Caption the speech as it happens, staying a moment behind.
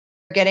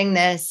getting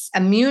this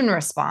immune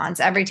response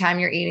every time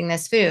you're eating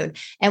this food.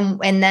 And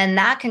then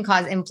that can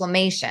cause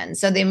inflammation.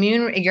 So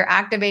you're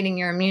activating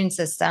your immune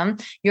system.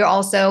 You're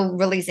also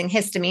releasing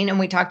histamine. And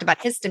we talked about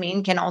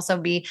histamine can also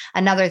be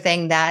another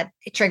thing that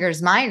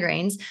triggers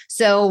migraines.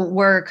 So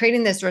we're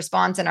creating this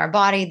response in our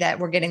body that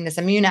we're getting this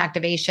immune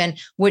activation,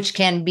 which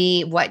can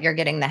be what you're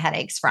getting the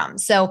headaches from.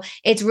 So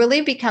it's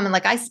really becoming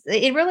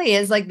it really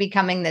is like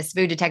becoming this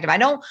food detective. I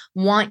don't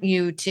want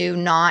you to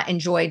not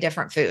enjoy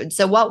different foods.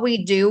 So what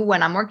we do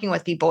when I'm working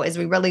with people is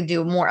we really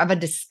do more of a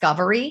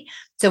discovery.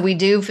 So we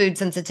do food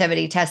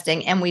sensitivity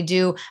testing, and we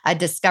do a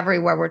discovery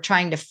where we're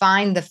trying to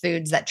find the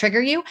foods that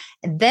trigger you.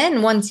 And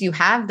then once you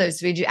have those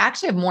foods, you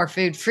actually have more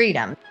food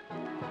freedom.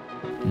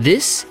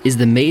 This is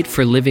the Made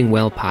for Living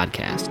Well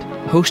podcast,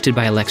 hosted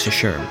by Alexa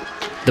Sherm,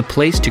 the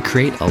place to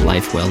create a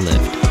life well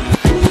lived.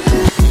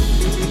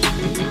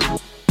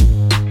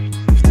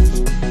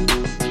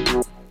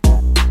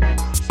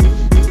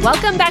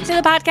 Welcome back to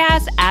the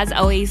podcast. As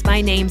always,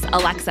 my name's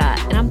Alexa,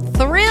 and I'm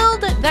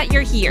thrilled that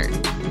you're here.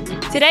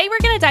 Today, we're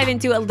going to dive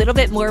into a little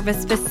bit more of a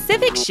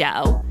specific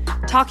show,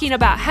 talking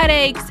about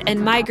headaches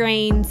and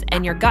migraines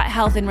and your gut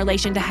health in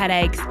relation to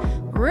headaches.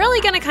 We're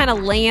really going to kind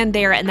of land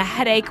there in the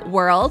headache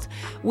world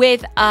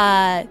with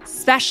a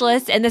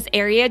specialist in this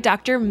area,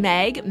 Dr.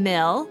 Meg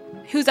Mill,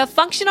 who's a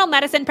functional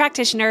medicine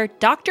practitioner,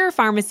 doctor of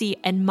pharmacy,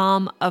 and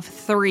mom of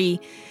 3.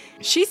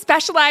 She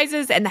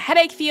specializes in the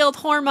headache field,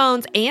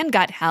 hormones, and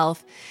gut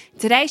health.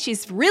 Today,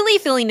 she's really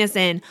filling us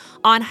in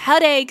on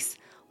headaches,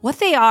 what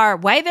they are,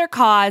 why they're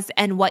caused,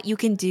 and what you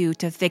can do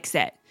to fix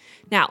it.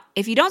 Now,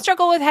 if you don't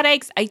struggle with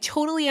headaches, I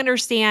totally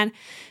understand.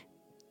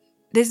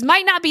 This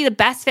might not be the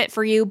best fit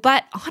for you,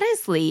 but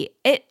honestly,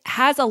 it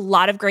has a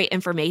lot of great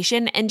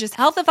information and just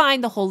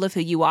healthifying the whole of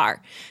who you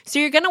are. So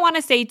you're going to want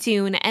to stay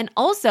tuned and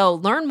also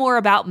learn more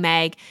about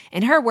Meg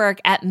and her work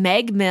at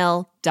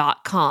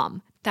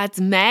megmill.com.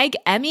 That's Meg,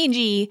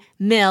 M-E-G,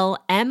 Mill,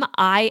 M-I-L-L.com,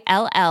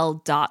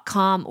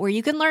 where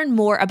you can learn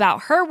more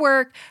about her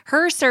work,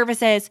 her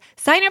services,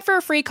 sign up for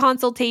a free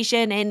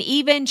consultation, and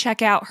even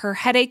check out her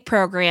headache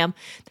program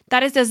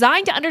that is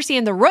designed to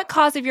understand the root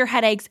cause of your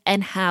headaches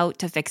and how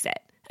to fix it.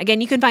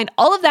 Again, you can find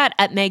all of that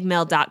at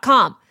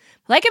megmill.com.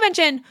 Like I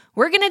mentioned,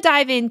 we're going to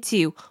dive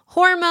into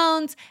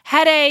hormones,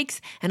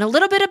 headaches, and a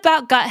little bit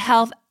about gut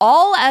health,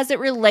 all as it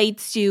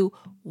relates to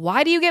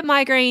why do you get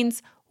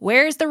migraines,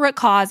 where's the root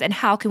cause, and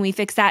how can we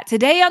fix that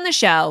today on the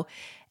show.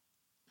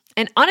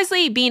 And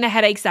honestly, being a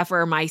headache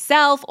sufferer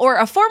myself, or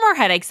a former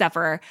headache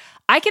sufferer,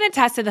 I can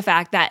attest to the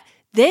fact that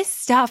this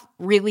stuff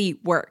really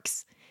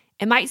works.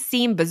 It might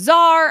seem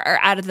bizarre or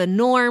out of the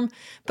norm,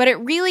 but it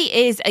really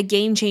is a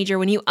game changer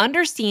when you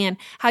understand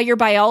how your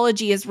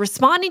biology is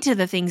responding to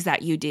the things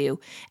that you do,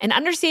 and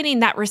understanding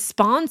that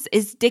response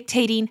is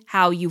dictating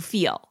how you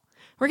feel.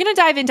 We're going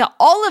to dive into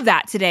all of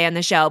that today on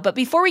the show, but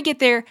before we get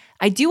there,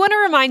 I do want to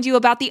remind you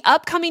about the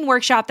upcoming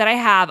workshop that I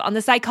have on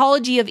the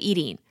psychology of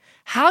eating.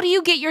 How do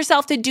you get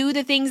yourself to do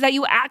the things that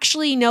you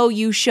actually know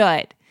you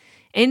should?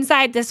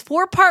 Inside this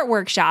 4-part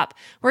workshop,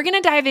 we're going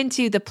to dive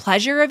into the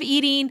pleasure of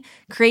eating,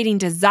 creating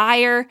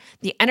desire,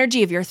 the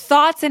energy of your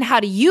thoughts and how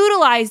to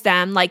utilize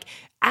them, like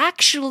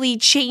actually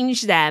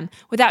change them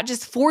without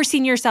just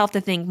forcing yourself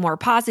to think more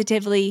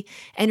positively,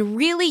 and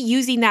really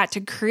using that to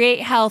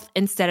create health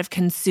instead of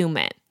consume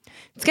it.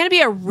 It's going to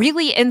be a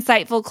really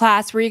insightful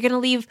class where you're going to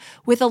leave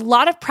with a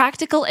lot of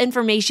practical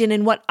information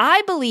in what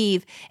I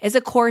believe is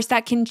a course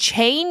that can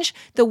change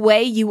the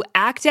way you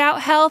act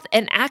out health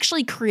and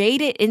actually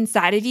create it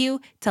inside of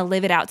you to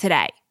live it out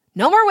today.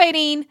 No more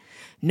waiting,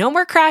 no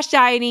more crash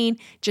dieting,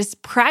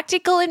 just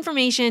practical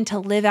information to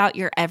live out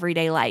your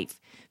everyday life.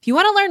 If you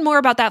want to learn more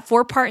about that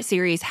 4-part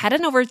series, head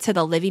on over to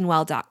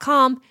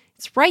thelivingwell.com.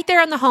 It's right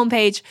there on the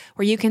homepage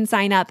where you can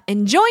sign up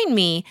and join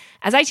me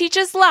as I teach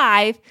us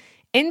live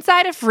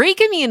inside a free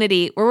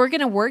community where we're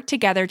going to work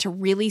together to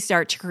really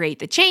start to create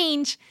the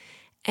change.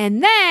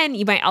 And then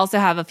you might also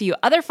have a few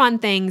other fun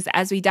things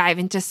as we dive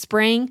into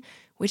spring,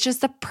 which is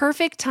the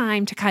perfect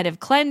time to kind of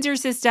cleanse your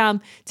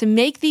system, to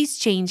make these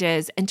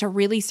changes, and to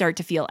really start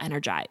to feel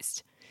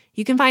energized.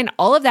 You can find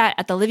all of that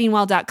at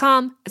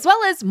thelivingwell.com, as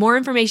well as more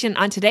information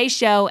on today's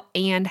show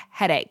and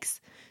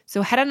headaches.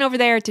 So head on over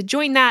there to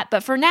join that.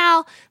 But for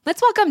now,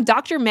 let's welcome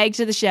Dr. Meg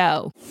to the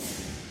show.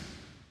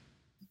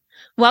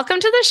 Welcome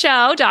to the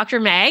show, Dr.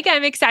 Meg.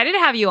 I'm excited to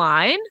have you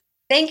on.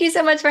 Thank you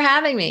so much for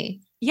having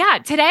me. Yeah,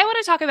 today I want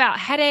to talk about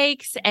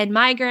headaches and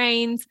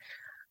migraines,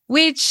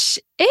 which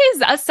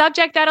is a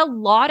subject that a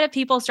lot of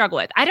people struggle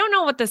with. I don't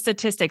know what the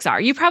statistics are.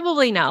 You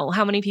probably know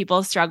how many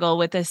people struggle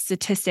with the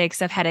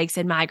statistics of headaches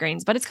and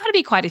migraines, but it's got to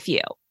be quite a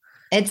few.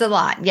 It's a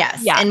lot.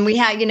 Yes. Yeah. And we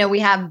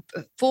have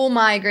full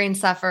migraine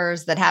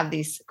sufferers that have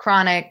these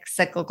chronic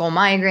cyclical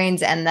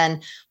migraines. And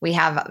then we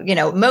have,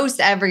 most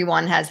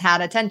everyone has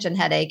had a tension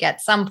headache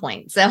at some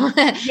point. So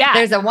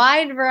there's a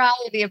wide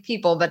variety of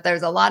people, but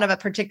there's a lot of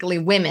particularly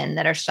women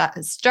that are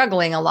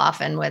struggling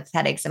often with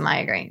headaches and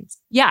migraines.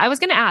 Yeah. I was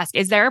going to ask,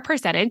 is there a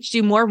percentage?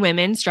 Do more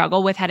women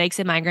struggle with headaches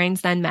and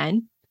migraines than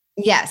men?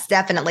 Yes,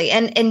 definitely.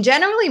 And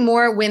generally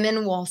more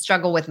women will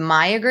struggle with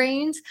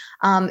migraines.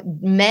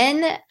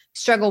 Men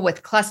struggle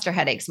with cluster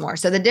headaches more.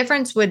 So the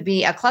difference would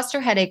be a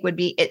cluster headache would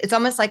be, it's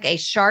almost like a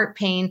sharp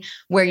pain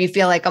where you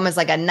feel like almost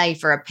like a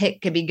knife or a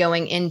pick could be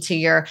going into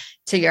your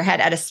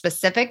head at a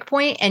specific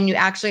point, and you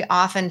actually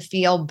often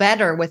feel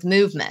better with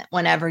movement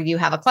whenever you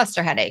have a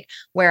cluster headache.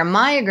 Where a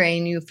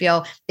migraine, you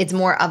feel it's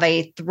more of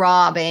a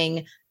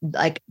throbbing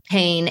like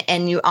pain,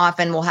 and you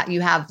often will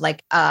you have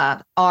like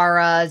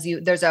auras.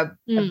 There's a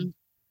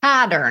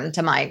pattern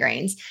to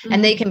migraines,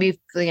 and they can be,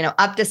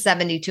 up to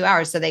 72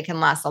 hours. So they can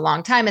last a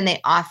long time, and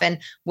they often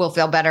will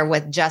feel better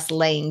with just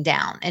laying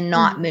down and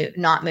not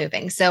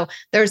moving. So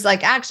there's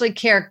like actually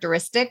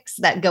characteristics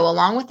that go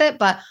along with it,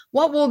 but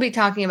what we'll be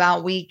talking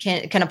about, we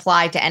can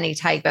apply to any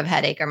type of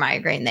headache or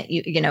migraine that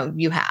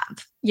you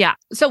have. Yeah.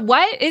 So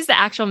what is the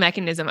actual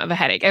mechanism of a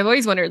headache? I've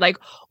always wondered, like,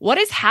 what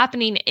is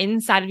happening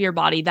inside of your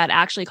body that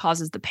actually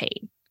causes the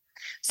pain?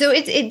 So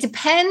it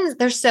depends.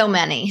 There's so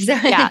many. So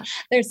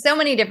there's so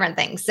many different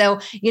things.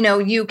 So,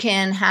 you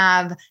can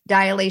have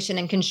dilation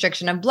and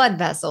constriction of blood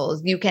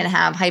vessels. You can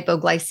have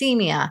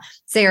hypoglycemia.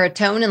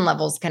 Serotonin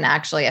levels can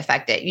actually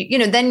affect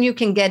it. Then you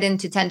can get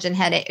into tension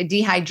headache,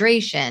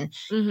 dehydration,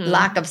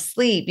 lack of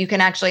sleep. You can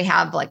actually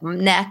have like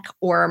neck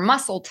or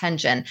muscle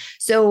tension.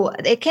 So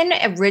it can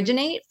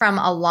originate from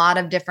a lot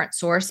of different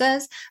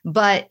sources,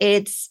 but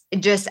it's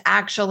just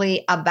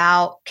actually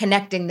about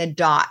connecting the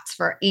dots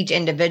for each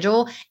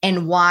individual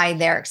and why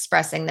they're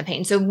expressing the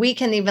pain. So we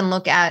can even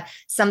look at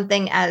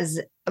something as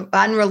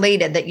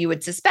unrelated that you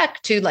would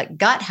suspect to like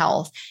gut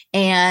health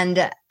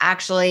and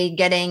actually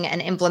getting an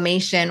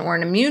inflammation or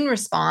an immune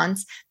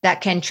response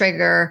that can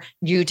trigger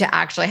you to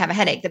actually have a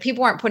headache. That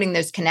people aren't putting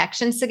those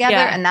connections together.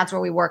 And that's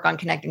where we work on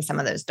connecting some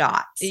of those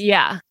dots.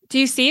 Yeah. Do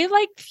you see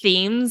like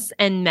themes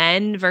in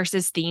men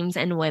versus themes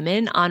in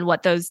women on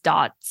what those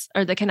dots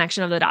or the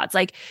connection of the dots,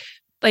 like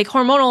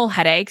hormonal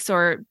headaches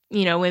or,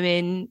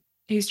 women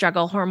who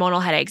struggle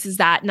hormonal headaches? Is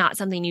that not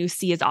something you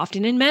see as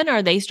often in men? Or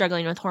are they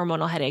struggling with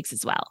hormonal headaches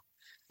as well?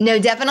 No,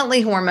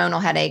 definitely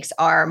hormonal headaches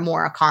are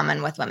more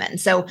common with women.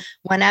 So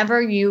whenever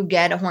you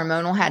get a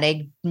hormonal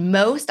headache,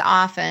 most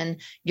often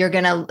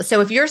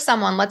so if you're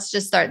someone, let's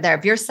just start there.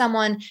 If you're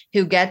someone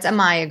who gets a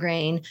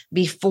migraine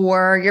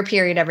before your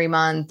period every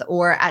month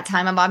or at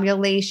time of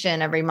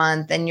ovulation every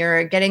month, and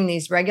you're getting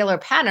these regular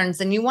patterns,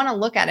 then you want to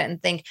look at it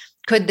and think,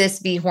 could this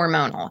be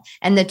hormonal?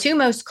 And the two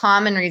most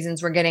common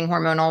reasons we're getting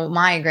hormonal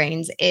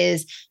migraines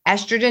is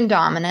estrogen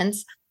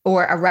dominance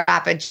or a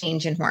rapid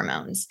change in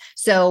hormones.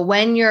 So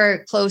when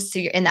you're close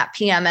to in that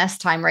PMS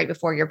time right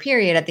before your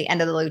period at the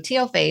end of the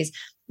luteal phase,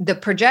 your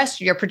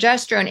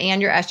progesterone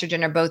and your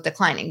estrogen are both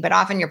declining, but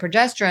often your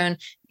progesterone,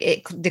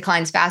 it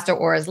declines faster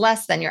or is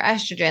less than your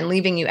estrogen,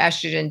 leaving you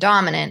estrogen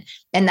dominant.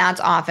 And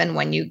that's often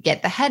when you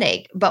get the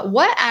headache. But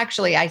what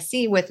actually I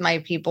see with my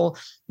people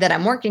that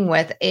I'm working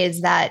with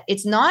is that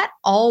it's not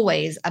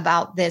always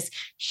about this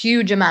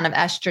huge amount of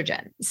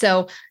estrogen.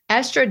 So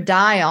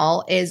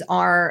estradiol is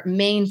our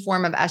main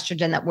form of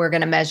estrogen that we're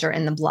going to measure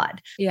in the blood.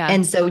 Yeah.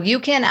 And so you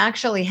can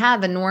actually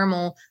have a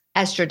normal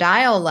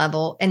estradiol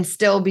level and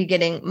still be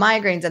getting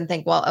migraines and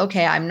think, well,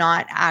 okay, I'm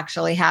not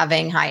actually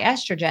having high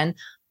estrogen.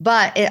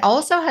 But it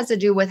also has to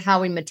do with how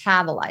we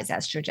metabolize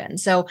estrogen.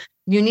 So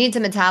you need to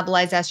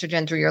metabolize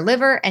estrogen through your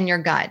liver and your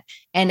gut.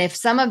 And if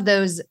some of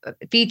those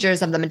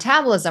features of the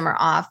metabolism are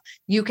off,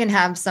 you can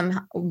have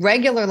some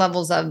regular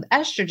levels of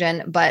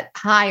estrogen, but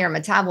higher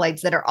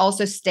metabolites that are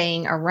also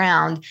staying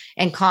around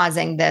and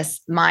causing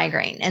this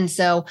migraine. And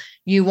so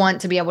you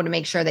want to be able to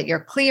make sure that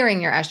you're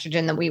clearing your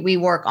estrogen. That we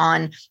work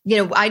on,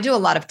 I do a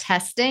lot of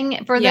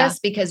testing for this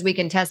because we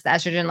can test the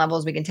estrogen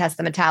levels, we can test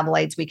the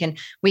metabolites,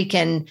 we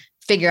can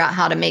figure out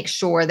how to make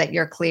sure that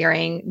you're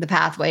clearing the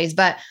pathways.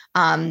 But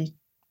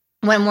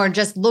when we're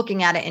just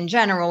looking at it in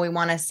general, we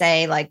want to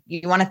say, like,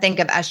 you want to think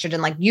of estrogen,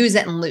 like use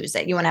it and lose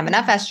it. You want to have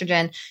enough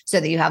estrogen so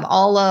that you have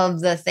all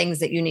of the things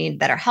that you need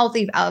that are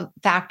healthy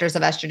factors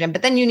of estrogen,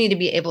 but then you need to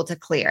be able to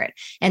clear it.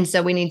 And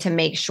so we need to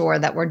make sure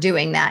that we're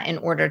doing that in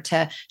order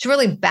to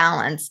really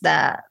balance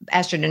the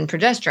estrogen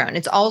progesterone.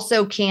 It's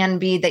also can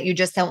be that you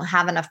just don't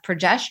have enough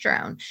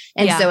progesterone.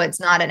 And so it's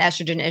not an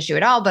estrogen issue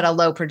at all, but a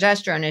low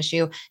progesterone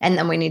issue. And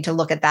then we need to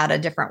look at that a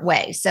different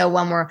way. So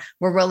when we're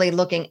really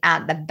looking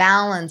at the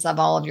balance of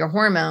all of your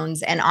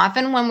hormones. And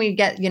often when we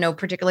get,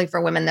 particularly for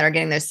women that are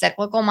getting those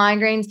cyclical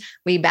migraines,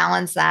 we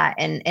balance that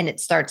and it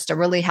starts to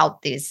really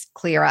help these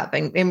clear up.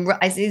 And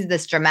I see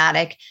this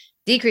dramatic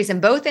decrease in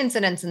both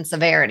incidence and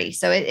severity.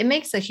 So it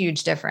makes a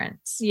huge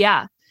difference.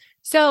 Yeah.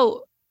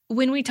 So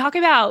when we talk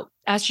about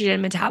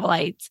estrogen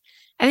metabolites,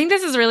 I think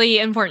this is really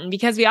important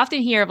because we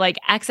often hear of like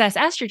excess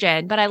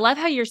estrogen, but I love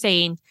how you're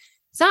saying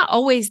it's not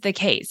always the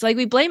case. Like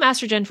we blame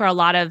estrogen for a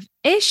lot of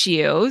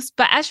issues,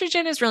 but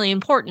estrogen is really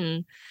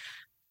important.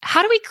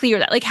 How do we clear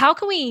that? Like, how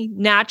can we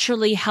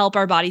naturally help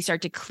our body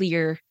start to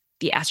clear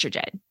the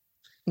estrogen?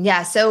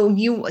 Yeah. So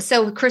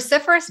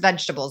cruciferous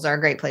vegetables are a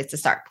great place to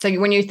start. So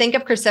when you think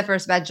of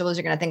cruciferous vegetables,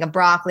 you're going to think of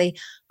broccoli,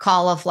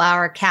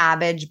 cauliflower,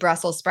 cabbage,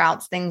 Brussels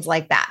sprouts, things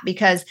like that,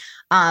 because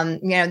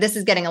this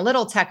is getting a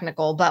little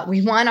technical, but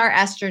we want our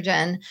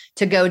estrogen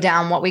to go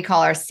down what we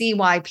call our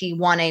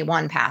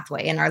CYP1A1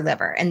 pathway in our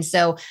liver. And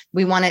so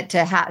we want it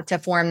to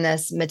form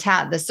this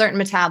certain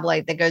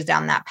metabolite that goes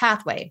down that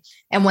pathway.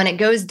 And when it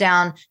goes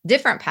down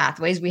different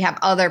pathways, we have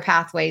other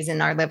pathways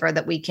in our liver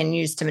that we can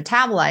use to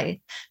metabolize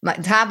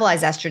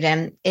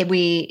estrogen.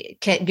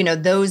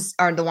 Those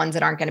are the ones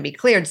that aren't going to be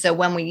cleared. So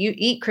when we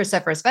eat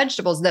cruciferous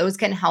vegetables, those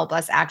can help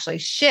us actually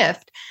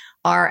shift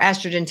our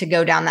estrogen to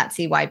go down that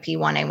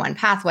CYP1A1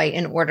 pathway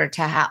in order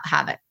to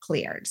have it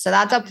cleared. So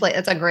that's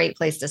a great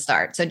place to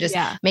start. So just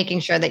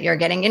making sure that you're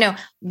getting,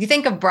 you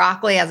think of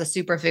broccoli as a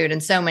superfood in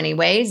so many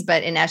ways,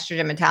 but in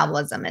estrogen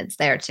metabolism, it's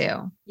there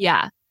too.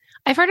 Yeah.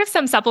 I've heard of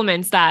some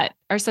supplements that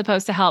are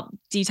supposed to help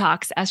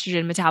detox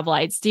estrogen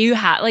metabolites. Do you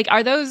have,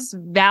 are those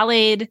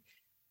valid?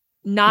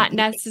 Not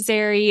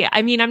necessary.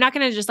 I mean, I'm not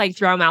going to just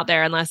throw them out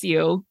there unless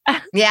you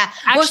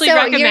actually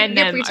recommend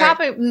them.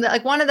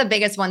 One of the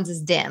biggest ones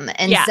is DIM.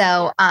 And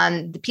so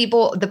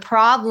the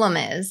problem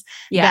is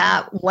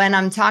that when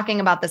I'm talking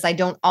about this, I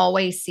don't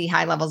always see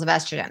high levels of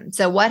estrogen.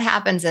 So what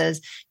happens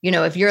is,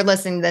 if you're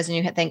listening to this and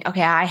you think,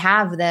 okay, I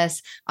have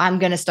this, I'm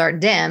going to start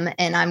DIM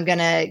and I'm going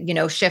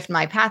to, shift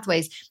my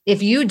pathways.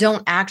 If you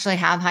don't actually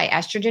have high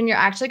estrogen, you're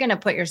actually going to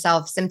put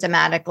yourself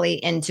symptomatically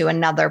into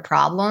another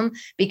problem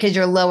because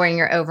you're lowering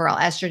your overall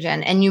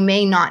estrogen, and you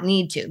may not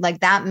need to.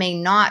 That may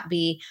not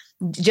be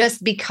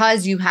just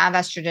because you have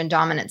estrogen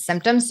dominant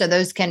symptoms. So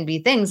those can be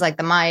things like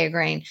the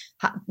migraine,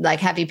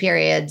 like heavy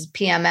periods,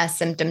 PMS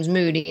symptoms,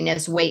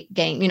 moodiness, weight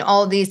gain,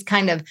 all these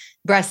kind of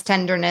breast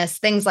tenderness,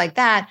 things like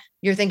that.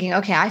 You're thinking,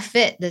 okay, I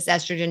fit this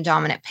estrogen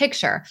dominant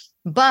picture,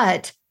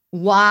 but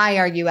why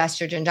are you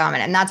estrogen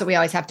dominant? And that's what we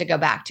always have to go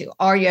back to.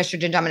 Are you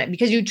estrogen dominant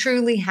because you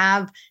truly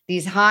have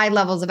these high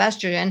levels of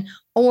estrogen,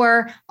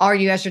 or are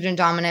you estrogen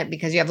dominant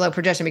because you have low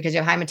progesterone, because you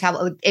have high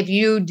metabolism? If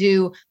you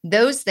do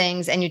those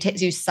things and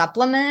you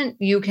supplement,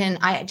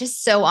 I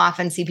just so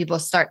often see people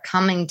start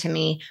coming to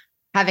me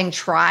having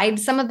tried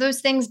some of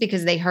those things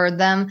because they heard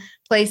them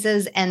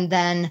places, and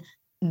then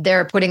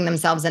they're putting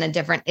themselves in a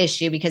different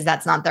issue because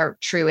that's not their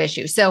true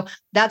issue. So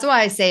that's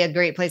why I say a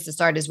great place to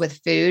start is with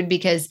food,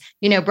 because,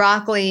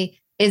 broccoli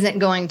isn't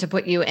going to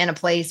put you in a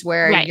place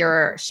where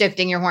you're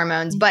shifting your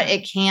hormones, but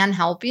it can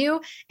help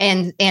you.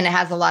 And it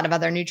has a lot of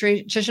other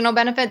nutritional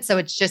benefits. So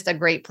it's just a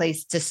great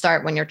place to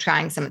start when you're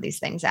trying some of these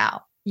things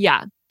out.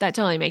 Yeah, that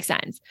totally makes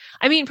sense.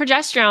 I mean,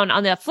 progesterone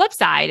on the flip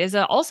side is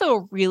also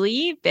a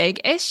really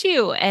big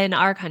issue in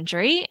our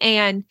country.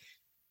 And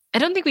I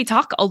don't think we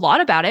talk a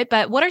lot about it,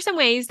 but what are some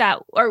ways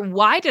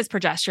why does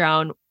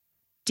progesterone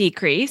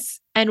decrease,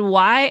 and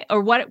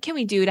what can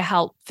we do to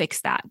help fix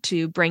that,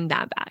 to bring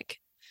that back?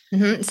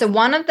 Mm-hmm. So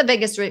one of the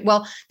biggest,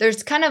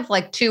 there's kind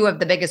of two of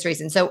the biggest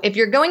reasons. So if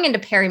you're going into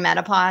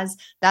perimenopause,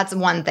 that's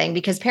one thing,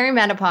 because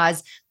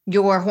perimenopause,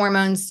 your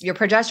hormones, your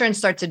progesterone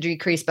starts to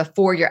decrease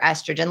before your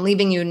estrogen,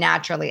 leaving you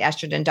naturally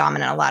estrogen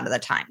dominant a lot of the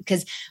time.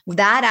 Because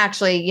that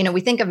actually, we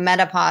think of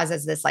menopause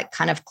as this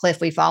kind of cliff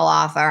we fall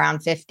off around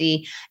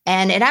 50.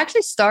 And it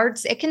actually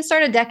it can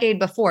start a decade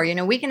before.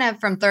 We can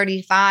have from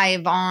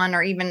 35 on,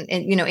 or even,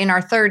 in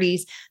our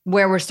 30s,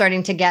 where we're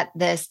starting to get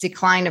this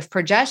decline of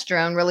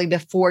progesterone really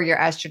before your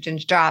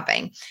estrogen's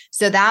dropping.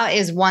 So that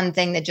is one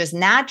thing that just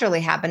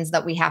naturally happens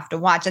that we have to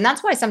watch. And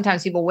that's why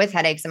sometimes people with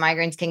headaches and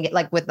migraines can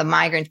get, with the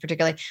migraines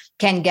particularly,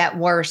 can get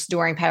worse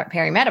during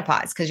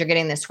perimenopause because you're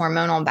getting this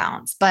hormonal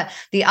balance. But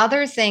the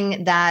other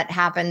thing that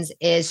happens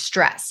is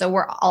stress. So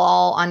we're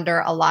all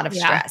under a lot of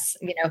stress.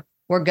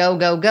 We're go,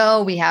 go,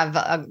 go. We have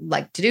a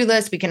to-do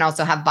list. We can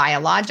also have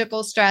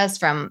biological stress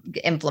from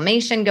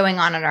inflammation going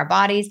on in our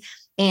bodies.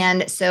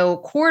 And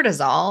so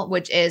cortisol,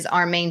 which is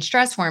our main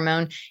stress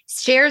hormone,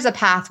 shares a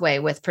pathway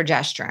with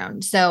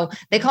progesterone. So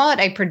they call it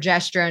a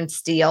progesterone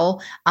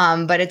steal,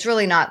 but it's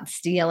really not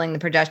stealing the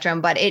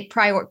progesterone, but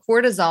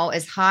cortisol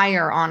is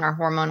higher on our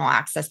hormonal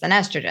axis than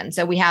estrogen.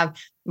 So we have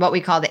what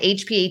we call the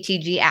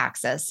HPA-TG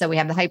axis. So we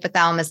have the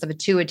hypothalamus, the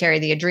pituitary,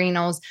 the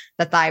adrenals,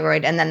 the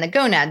thyroid, and then the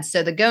gonads.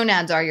 So the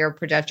gonads are your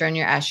progesterone,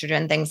 your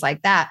estrogen, things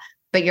like that.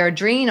 But your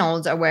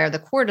adrenals are where the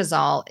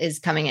cortisol is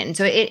coming in.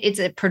 So it's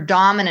a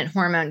predominant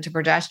hormone to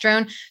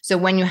progesterone. So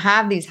when you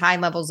have these high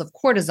levels of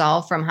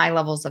cortisol from high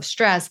levels of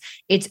stress,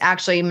 it's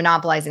actually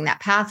monopolizing that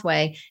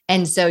pathway.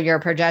 And so your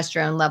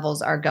progesterone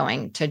levels are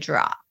going to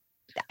drop.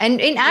 And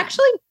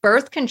actually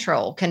birth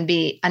control can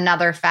be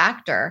another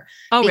factor.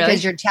 Oh,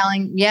 because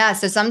really?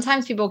 So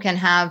sometimes people can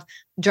have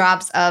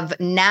drops of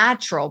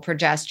natural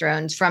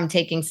progesterones from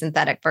taking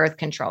synthetic birth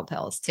control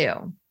pills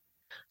too.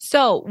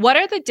 So what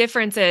are the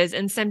differences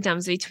in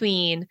symptoms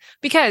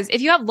because if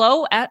you have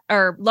low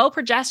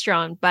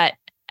progesterone, but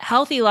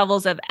healthy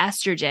levels of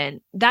estrogen,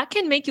 that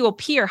can make you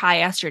appear high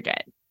estrogen,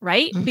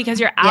 right? Mm-hmm. Because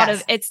you're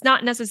it's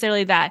not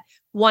necessarily that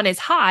one is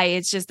high,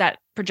 it's just that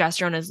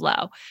progesterone is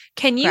low.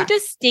 Can you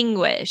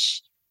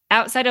distinguish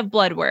outside of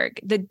blood work,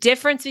 the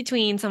difference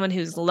between someone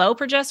who's low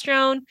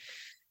progesterone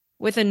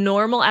with a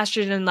normal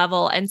estrogen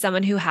level and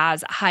someone who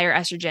has higher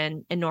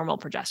estrogen and normal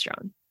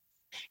progesterone?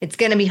 It's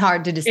going to be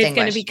hard to It's going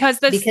to distinguish because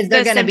they're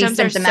going to be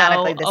symptoms are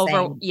symptomatically so the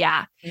same.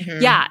 Yeah.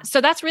 Mhm. Yeah.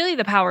 So that's really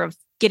the power of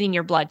getting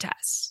your blood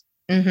tests.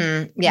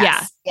 Mm-hmm.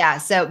 Yes. Yeah.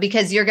 So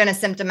because you're going to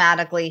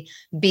symptomatically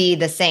be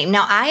the same.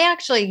 Now, I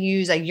actually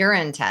use a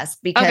urine test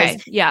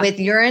because with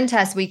urine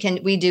tests, we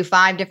do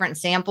 5 different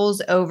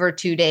samples over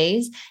 2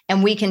 days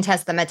and we can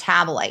test the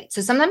metabolite.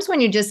 So sometimes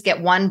when you just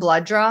get one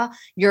blood draw,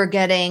 you're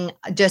getting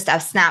just a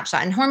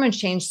snapshot, and hormones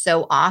change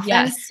so often.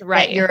 Yes,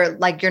 right.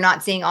 You're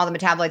not seeing all the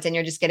metabolites and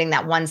you're just getting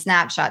that one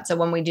snapshot. So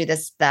when we do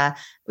the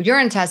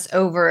urine test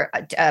over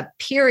a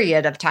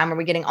period of time where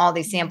we're getting all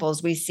these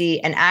samples, we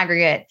see an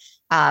aggregate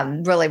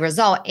really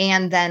result.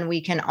 And then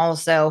we can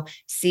also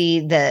see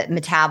the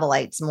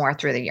metabolites more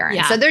through the urine.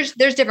 Yeah. So there's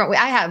different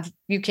ways.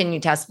 You can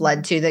test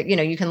blood too, that,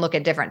 you can look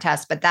at different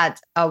tests, but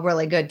that's a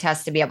really good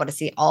test to be able to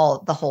see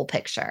the whole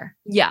picture.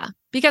 Yeah.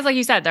 Because like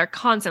you said, they're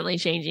constantly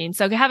changing.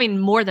 So having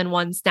more than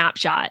one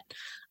snapshot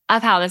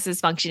of how this is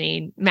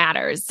functioning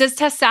matters. Does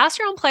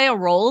testosterone play a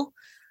role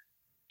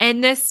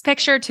in this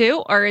picture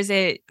too? Or is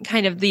it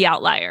kind of the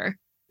outlier?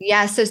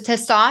 Yeah. So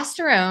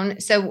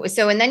testosterone.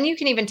 So, and then you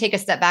can even take a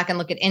step back and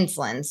look at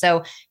insulin.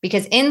 So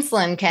because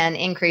insulin can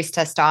increase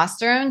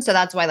testosterone. So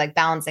that's why like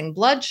balancing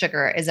blood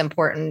sugar is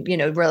important,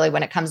 really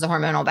when it comes to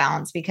hormonal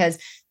balance, because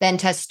then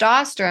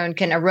testosterone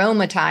can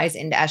aromatize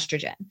into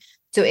estrogen.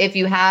 So if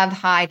you have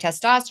high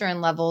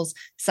testosterone levels,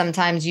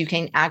 sometimes you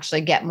can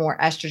actually get more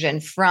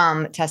estrogen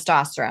from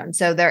testosterone.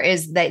 So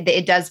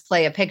it does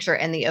play a picture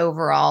in the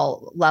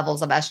overall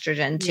levels of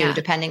estrogen too,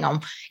 depending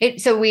on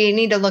it. So we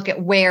need to look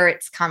at where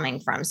it's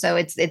coming from. So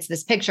it's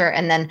this picture,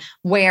 and then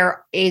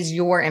where is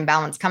your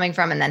imbalance coming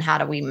from? And then how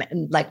do we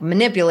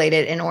manipulate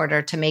it in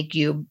order to make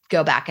you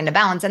go back into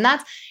balance? And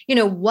that's,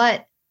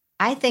 what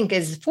I think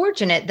is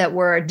fortunate that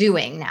we're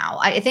doing now.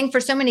 I think for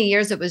so many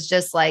years, it was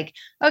just like,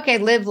 okay,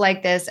 live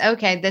like this.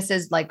 Okay, this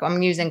is like,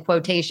 I'm using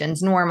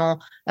quotations,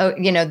 normal,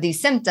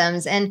 these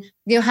symptoms. And,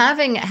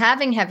 having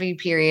heavy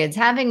periods,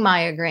 having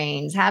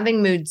migraines,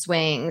 having mood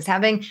swings,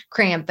 having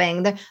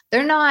cramping,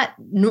 they're not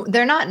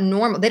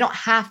normal. You don't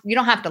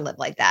have to live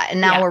like that.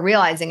 And now we're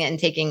realizing it and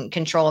taking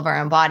control of our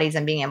own bodies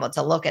and being able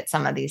to look at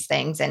some of these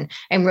things and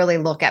really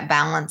look at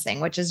balancing,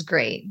 which is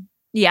great.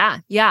 Yeah.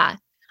 Yeah.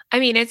 I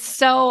mean, it's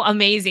so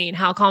amazing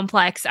how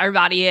complex our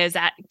body is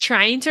at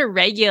trying to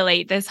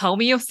regulate this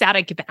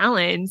homeostatic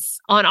balance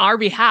on our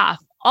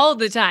behalf all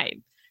the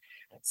time.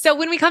 So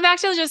when we come back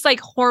to just like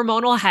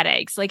hormonal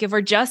headaches, like if we're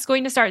just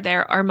going to start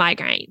there, or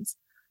migraines,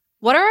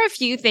 what are a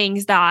few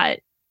things that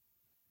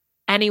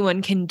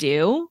anyone can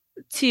do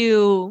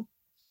to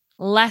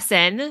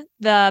lessen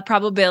the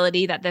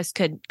probability that this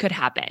could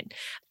happen?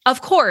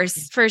 Of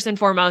course, first and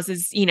foremost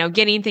is,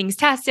 getting things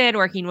tested,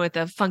 working with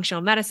a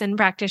functional medicine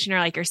practitioner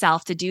like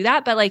yourself to do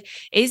that. But like,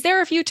 is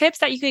there a few tips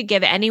that you could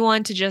give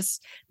anyone to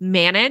just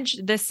manage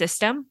this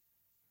system?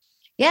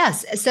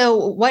 Yes. So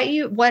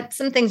what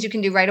some things you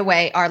can do right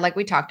away are like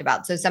we talked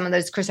about. So some of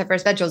those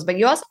cruciferous vegetables, but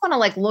you also want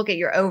to look at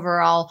your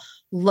overall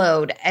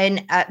load.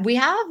 And we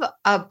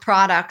have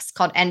products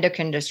called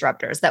endocrine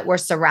disruptors that we're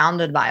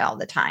surrounded by all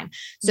the time.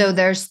 So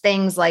there's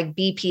things like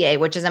BPA,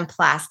 which is in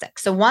plastic.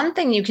 So one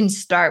thing you can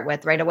start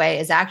with right away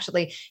is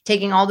actually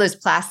taking all those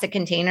plastic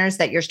containers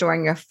that you're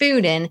storing your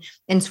food in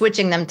and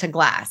switching them to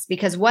glass.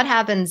 Because what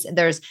happens,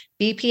 there's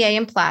BPA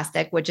in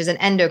plastic, which is an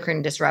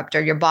endocrine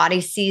disruptor. Your body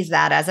sees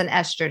that as an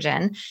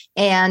estrogen.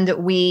 And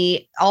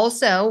we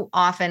also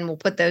often will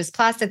put those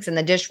plastics in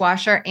the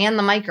dishwasher and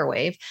the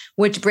microwave,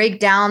 which break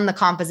down the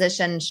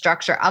composition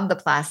structure of the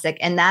plastic,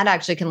 and that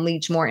actually can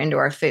leach more into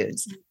our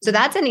foods. So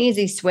that's an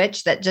easy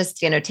switch that just,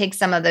 take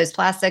some of those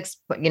plastics,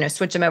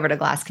 switch them over to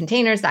glass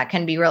containers. That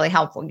can be really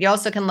helpful. You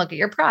also can look at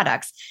your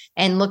products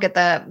and look at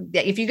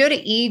if you go to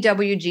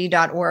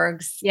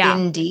ewg.org's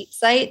Skin Deep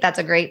site, that's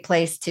a great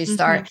place to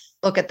start.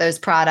 Look at those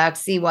products,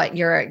 see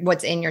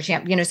what's in your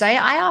shampoo. So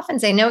I often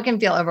say, no, it can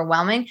feel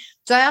overwhelming.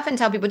 So I often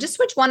tell people, just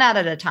switch one out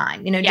at a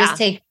time, just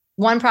take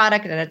one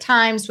product at a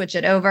time, switch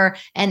it over.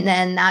 And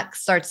then that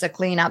starts to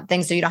clean up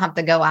things. So you don't have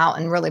to go out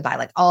and really buy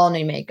like all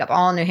new makeup,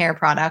 all new hair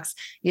products.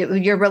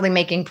 You're really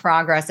making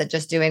progress at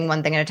just doing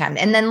one thing at a time.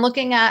 And then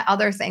looking at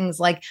other things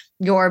like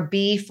your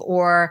beef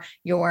or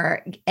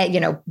your,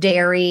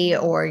 dairy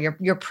or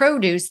your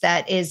produce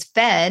that is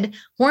fed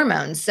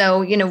hormones.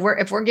 So,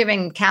 if we're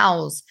giving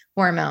cows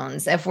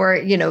hormones, if we're,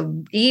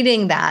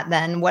 eating that,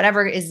 then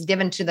whatever is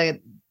given to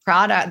the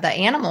product, the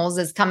animals,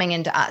 is coming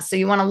into us. So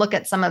you want to look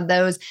at some of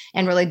those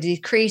and really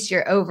decrease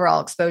your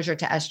overall exposure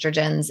to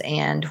estrogens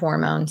and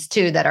hormones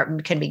too, that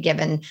can be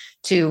given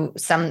to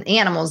some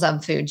animals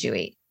of food you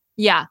eat.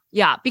 Yeah.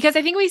 Yeah. Because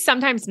I think we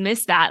sometimes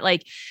miss that.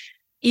 Like,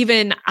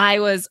 even I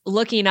was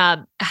looking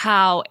up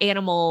how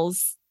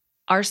animals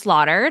are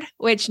slaughtered,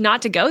 which,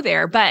 not to go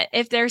there, but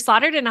if they're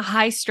slaughtered in a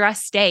high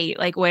stress state,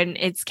 like when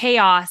it's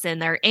chaos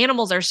and their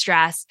animals are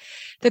stressed,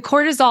 the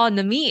cortisol in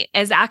the meat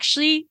is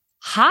actually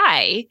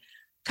high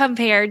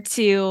compared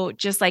to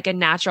just like a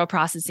natural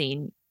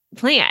processing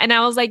plant. And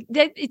I was like,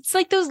 it's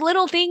like those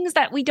little things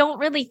that we don't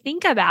really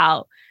think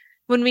about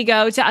when we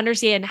go to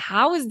understand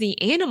how is the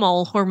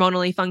animal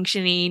hormonally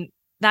functioning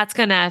that's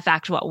going to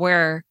affect what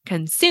we're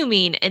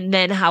consuming and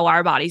then how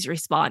our body's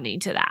responding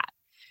to that.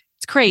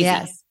 It's crazy.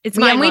 Yes. It's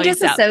and we mind-blowing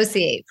stuff.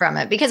 disassociate from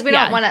it because we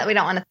don't want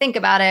to think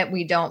about it.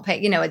 We don't pay,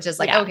 it's just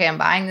like, okay, I'm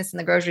buying this in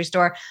the grocery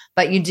store,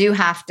 but you do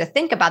have to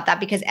think about that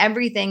because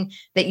everything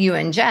that you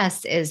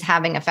ingest is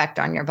having effect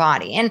on your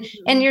body.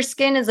 And your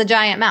skin is a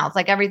giant mouth.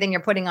 Like everything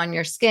you're putting on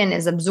your skin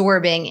is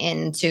absorbing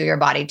into your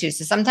body too.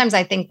 So sometimes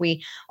I think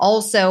we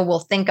also will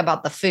think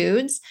about the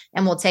foods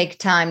and we'll take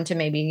time to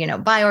maybe,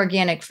 buy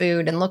organic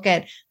food and look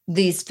at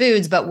these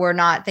foods, but we're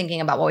not thinking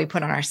about what we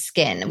put on our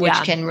skin, which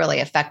can really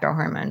affect our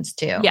hormones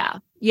too. Yeah.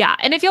 Yeah.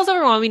 And it feels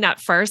overwhelming at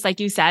first, like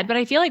you said, but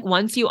I feel like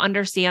once you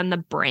understand the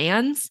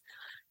brands,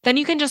 then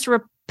you can just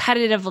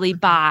repetitively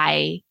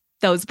buy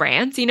those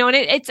brands, and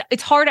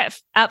it's hard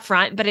up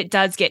front, but it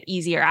does get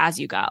easier as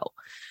you go.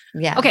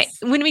 Yeah. Okay.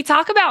 When we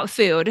talk about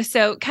food,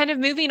 so kind of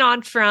moving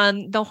on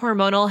from the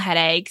hormonal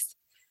headaches,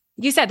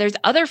 you said there's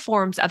other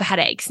forms of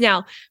headaches.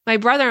 Now, my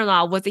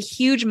brother-in-law was a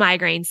huge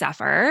migraine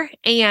sufferer,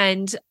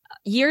 and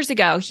years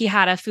ago, he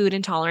had a food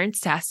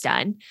intolerance test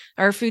done,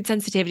 or a food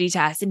sensitivity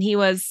test, and he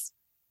was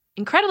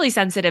incredibly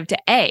sensitive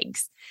to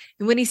eggs.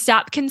 And when he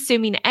stopped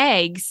consuming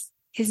eggs,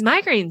 his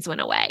migraines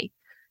went away.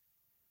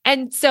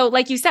 And so,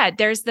 like you said,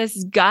 there's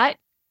this gut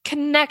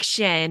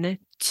connection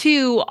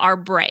to our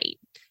brain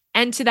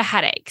and to the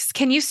headaches.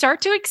 Can you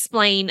start to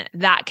explain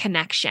that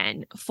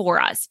connection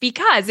for us?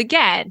 Because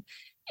again,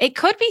 it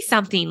could be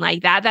something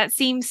like that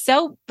seems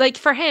so, like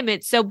for him,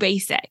 it's so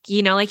basic,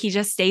 like he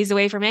just stays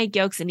away from egg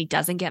yolks and he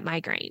doesn't get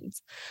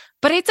migraines.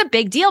 But it's a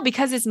big deal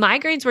because his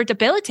migraines were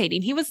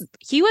debilitating. He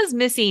was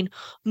missing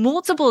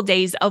multiple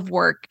days of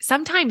work,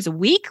 sometimes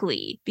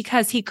weekly,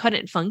 because he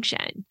couldn't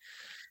function.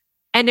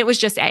 And it was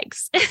just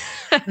eggs.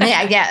 Yeah,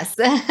 I guess.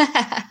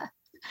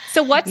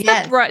 So what's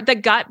the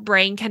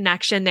gut-brain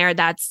connection there?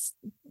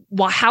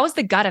 How is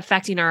the gut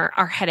affecting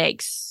our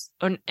headaches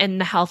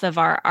and the health of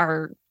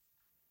our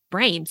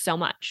brain so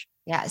much?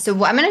 Yeah. So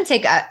I'm going to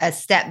take a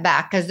step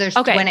back because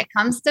when it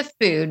comes to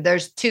food,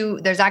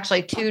 there's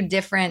actually two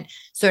different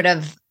sort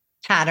of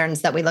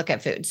patterns that we look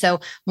at food.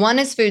 So one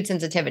is food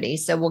sensitivity.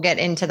 So we'll get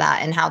into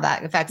that and how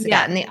that affects the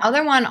gut. And the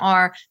other one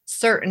are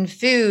certain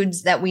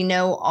foods that we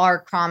know are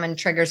common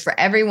triggers for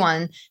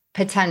everyone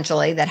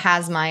potentially that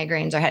has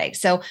migraines or headaches.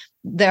 So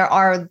there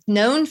are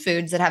known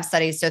foods that have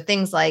studies. So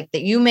things like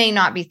that you may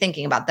not be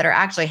thinking about that are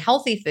actually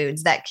healthy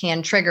foods that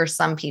can trigger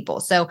some people.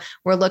 So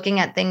we're looking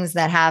at things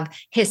that have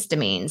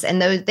histamines,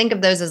 and think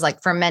of those as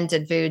like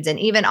fermented foods, and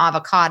even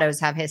avocados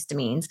have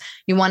histamines.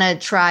 You want to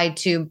try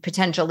to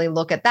potentially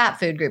look at that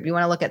food group. You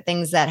want to look at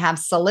things that have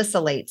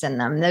salicylates in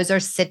them. Those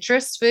are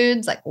citrus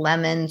foods like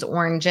lemons,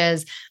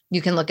 oranges.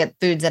 You can look at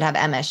foods that have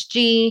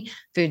MSG,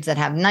 foods that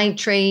have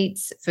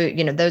nitrates,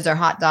 those are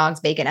hot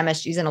dogs, bacon,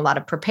 MSGs, and a lot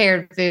of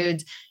prepared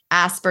foods,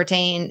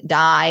 aspartame,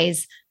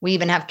 dyes. We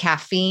even have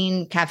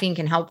caffeine. Caffeine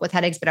can help with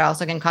headaches, but it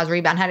also can cause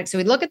rebound headaches. So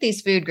we look at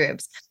these food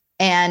groups,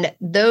 and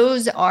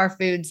those are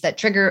foods that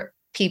trigger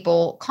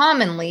people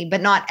commonly,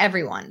 but not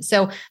everyone.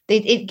 So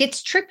it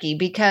gets tricky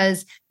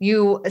because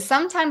you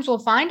sometimes will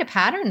find a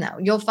pattern though.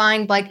 You'll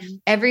find like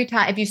every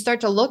time, if you start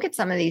to look at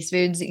some of these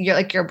foods, you're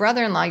like your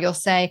brother-in-law, you'll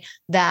say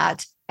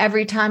that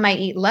every time I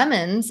eat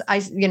lemons, I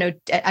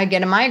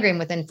get a migraine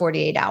within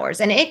 48 hours,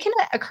 and it can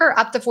occur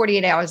up to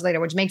 48 hours later,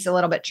 which makes it a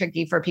little bit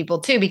tricky for people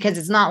too, because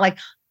it's not like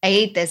I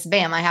ate this,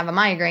 bam, I have a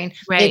migraine.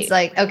 Right. It's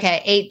like, okay,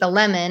 I ate the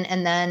lemon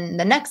and then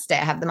the next day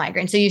I have the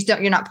migraine. So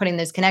you're not putting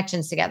those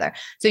connections together.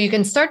 So you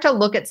can start to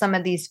look at some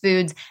of these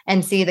foods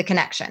and see the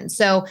connection.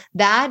 So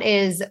that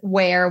is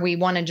where we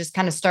want to just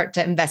kind of start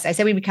to invest. I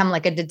say we become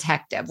like a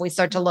detective. We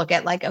start to look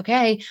at like,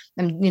 okay,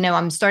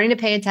 I'm starting to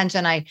pay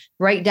attention. I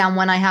write down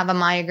when I have a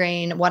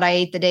migraine, what I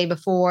ate the day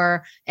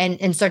before,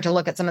 and start to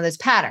look at some of those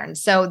patterns.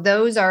 So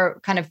those are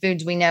kind of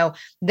foods we know.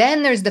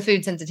 Then there's the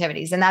food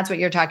sensitivities, and that's what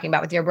you're talking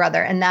about with your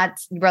brother. And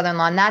that's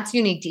brother-in-law, and that's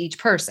unique to each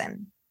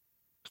person.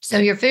 So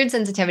your food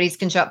sensitivities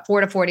can show up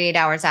 4 to 48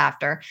 hours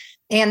after,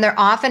 and they're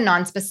often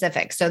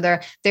non-specific. So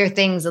they're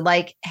things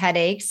like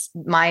headaches,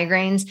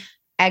 migraines,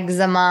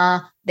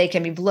 eczema. They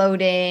can be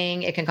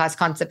bloating. It can cause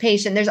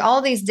constipation. There's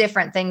all these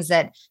different things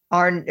that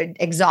are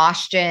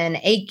exhaustion,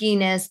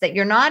 achiness that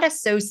you're not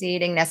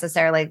associating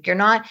necessarily. You're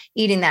not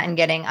eating that and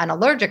getting an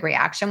allergic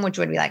reaction, which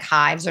would be like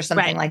hives or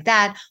something like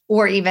that,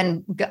 or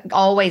even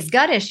always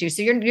gut issues.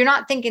 So you're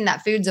not thinking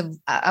that food's a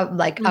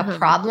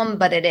problem,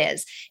 but it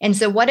is. And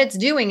so what it's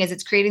doing is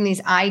it's creating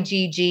these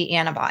IgG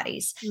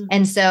antibodies.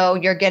 And so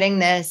you're getting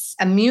this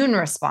immune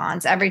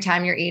response every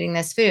time you're eating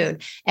this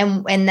food.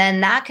 And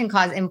then that can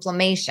cause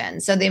inflammation.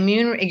 So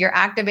you're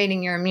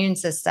activating your immune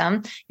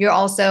system. You're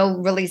also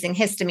releasing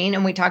histamine.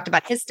 And we talked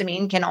about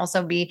histamine can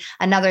also be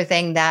another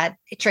thing that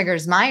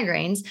triggers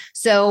migraines.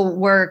 So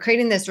we're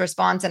creating this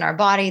response in our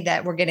body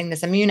that we're getting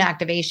this immune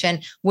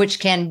activation, which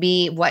can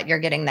be what you're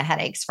getting the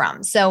headaches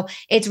from. So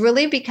it's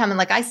really becoming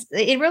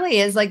it really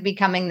is like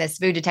becoming this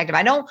food detective.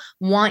 I don't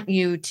want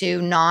you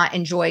to not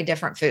enjoy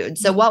different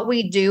foods. So what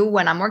we do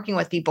when I'm working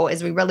with people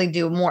is we really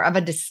do more of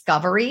a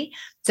discovery.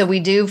 So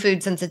we do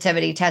food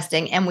sensitivity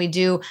testing, and we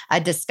do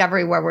a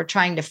discovery where we're trying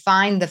trying to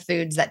find the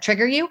foods that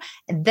trigger you.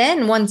 And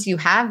then once you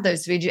have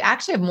those foods, you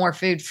actually have more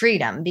food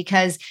freedom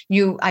because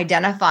you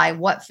identify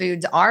what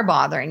foods are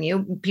bothering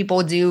you.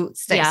 People do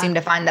seem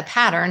to find the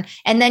pattern,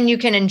 and then you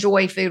can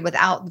enjoy food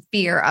without the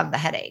fear of the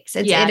headaches.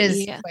 It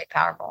is quite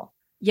powerful.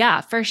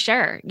 Yeah, for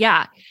sure.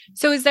 Yeah.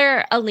 So is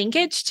there a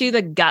linkage to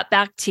the gut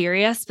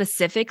bacteria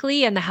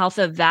specifically and the health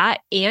of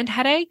that and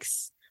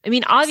headaches? I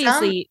mean,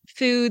 obviously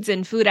foods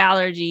and food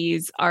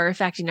allergies are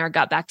affecting our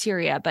gut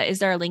bacteria, but is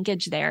there a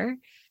linkage there?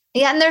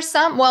 Yeah. And there's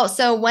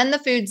so when the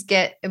foods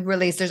get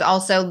released, there's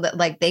also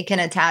like they can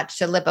attach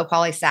to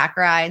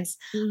lipopolysaccharides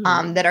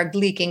that are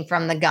leaking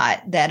from the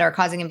gut that are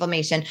causing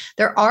inflammation.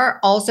 There are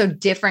also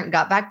different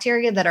gut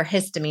bacteria that are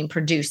histamine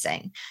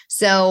producing.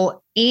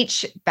 So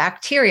each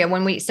bacteria,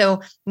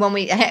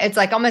 it's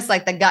like almost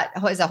like the gut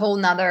is a whole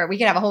nother, we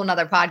can have a whole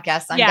nother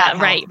podcast on gut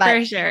health, right.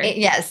 For sure.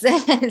 Yes.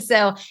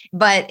 So,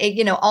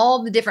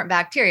 all the different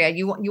bacteria,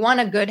 you want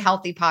a good,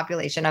 healthy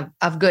population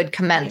of good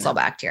commensal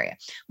bacteria.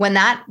 When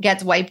that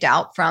gets wiped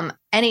out from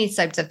any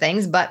types of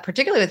things, but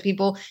particularly with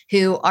people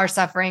who are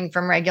suffering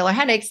from regular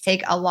headaches,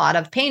 take a lot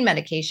of pain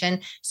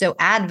medication. So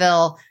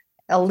Advil,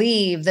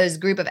 Aleve, those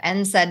group of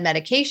NSAID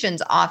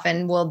medications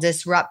often will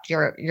disrupt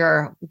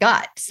your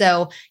gut.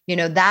 So,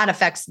 that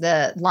affects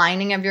the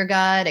lining of your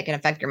gut. It can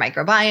affect your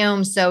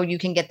microbiome. So you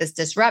can get this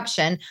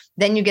disruption.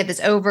 Then you get this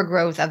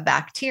overgrowth of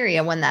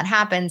bacteria when that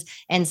happens.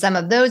 And some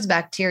of those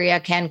bacteria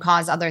can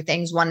cause other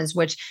things. One is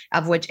which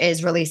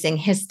is releasing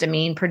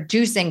histamine,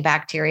 producing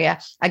bacteria.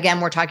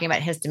 Again, we're talking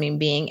about histamine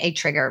being a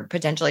trigger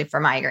potentially for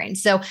migraine.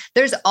 So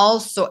there's all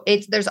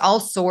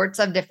sorts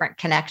of different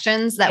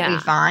connections that we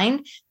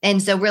find.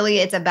 And so really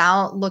it's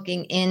about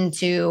looking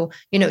into,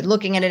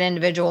 looking at an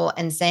individual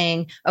and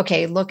saying,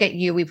 okay, look at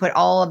you. We put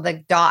all of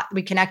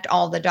we connect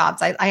all the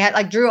dots. I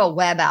had drew a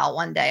web out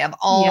one day of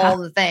all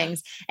the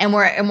things. And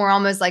we're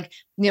almost like,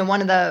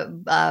 one of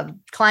the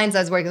clients I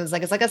was working with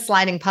was it's like a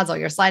sliding puzzle.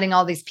 You're sliding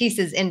all these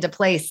pieces into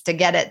place to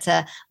get it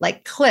to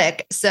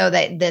click so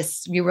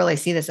that you really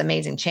see this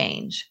amazing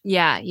change.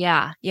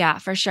 Yeah,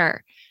 for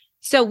sure.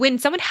 So when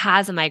someone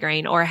has a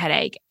migraine or a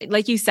headache,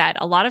 like you said,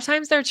 a lot of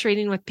times they're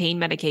treating with pain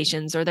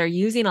medications or they're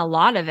using a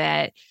lot of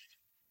it,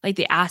 like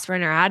the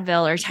aspirin or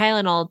Advil or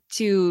Tylenol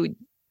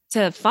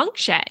to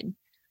function.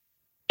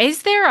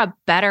 Is there a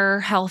better,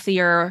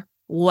 healthier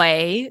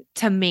way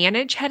to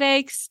manage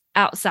headaches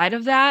outside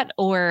of that?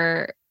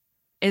 Or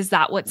is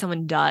that what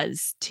someone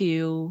does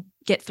to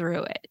get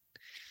through it?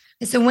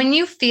 So when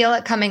you feel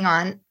it coming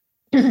on,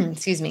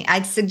 excuse me,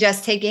 I'd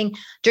suggest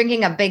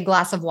drinking a big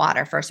glass of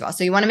water, first of all.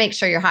 So you want to make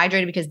sure you're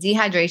hydrated because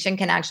dehydration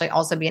can actually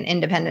also be an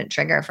independent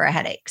trigger for a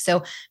headache.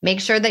 So make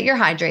sure that you're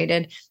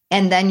hydrated.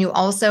 And then you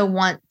also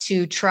want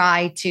to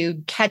try to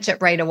catch it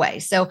right away.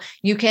 So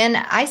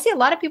I see a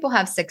lot of people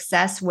have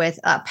success with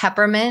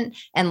peppermint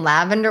and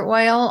lavender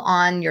oil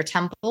on your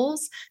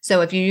temples.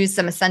 So if you use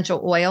some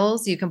essential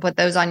oils, you can put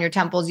those on your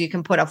temples. You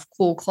can put a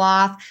cool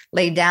cloth,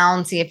 lay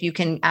down, see if you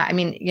can,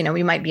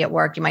 you might be at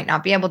work, you might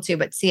not be able to,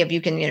 but see if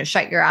you can,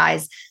 shut your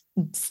eyes,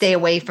 stay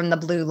away from the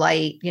blue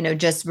light,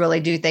 just really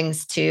do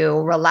things to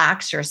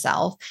relax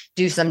yourself,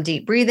 do some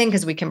deep breathing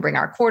because we can bring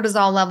our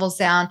cortisol levels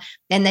down.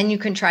 And then you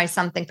can try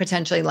something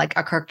potentially like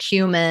a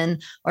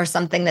curcumin or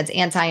something that's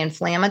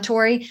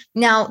anti-inflammatory.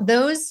 Now,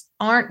 those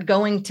aren't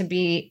going to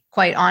be,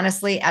 quite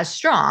honestly, as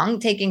strong.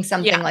 Taking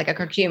something like a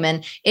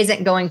curcumin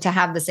isn't going to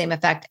have the same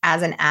effect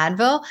as an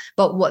Advil.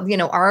 But what,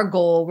 our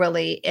goal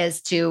really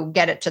is to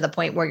get it to the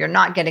point where you're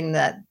not getting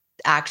the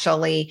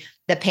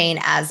pain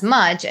as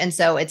much. And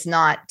so it's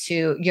not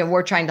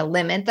we're trying to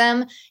limit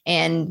them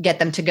and get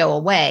them to go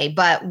away,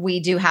 but we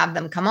do have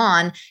them come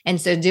on. And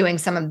so doing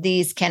some of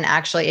these can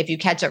actually, if you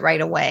catch it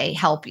right away,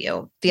 help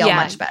you feel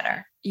much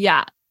better.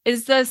 Yeah.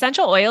 Is the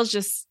essential oils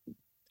just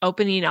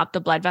opening up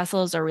the blood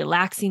vessels or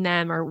relaxing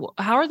them, or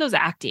how are those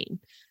acting?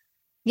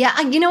 Yeah.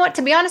 You know what,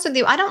 to be honest with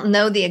you, I don't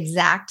know the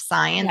exact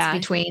science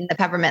between the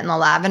peppermint and the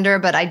lavender,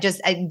 but I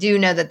do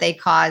know that they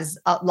cause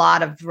a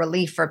lot of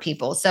relief for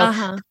people.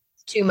 So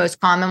two most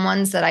common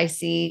ones that I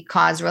see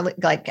cause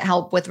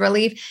help with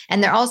relief.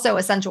 And they're also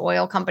essential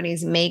oil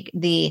companies make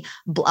a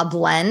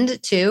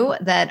blend too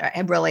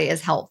that really is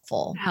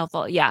helpful.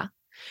 Yeah.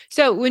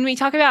 So when we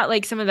talk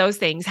about some of those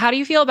things, how do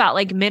you feel about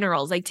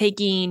minerals,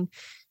 taking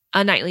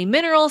a nightly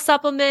mineral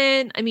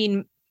supplement? I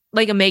mean,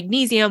 like a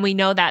magnesium, we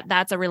know that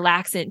that's a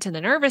relaxant to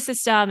the nervous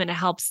system and it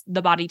helps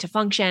the body to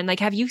function.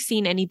 Have you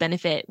seen any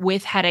benefit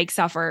with headache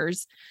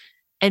sufferers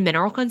and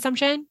mineral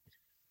consumption?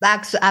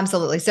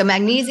 Absolutely. So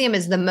magnesium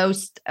is the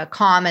most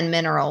common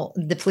mineral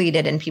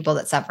depleted in people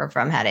that suffer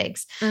from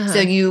headaches. So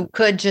you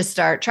could just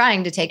start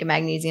trying to take a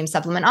magnesium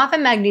supplement.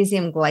 Often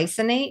magnesium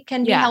glycinate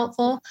can be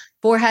helpful.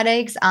 for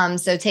headaches.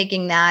 So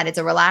taking that, it's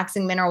a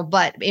relaxing mineral,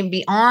 but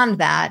beyond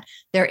that,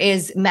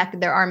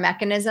 there are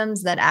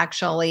mechanisms that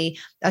actually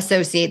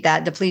associate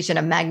that depletion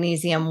of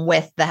magnesium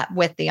with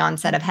the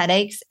onset of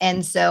headaches.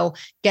 And so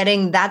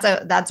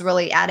that's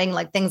really adding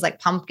like things like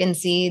pumpkin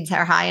seeds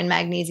are high in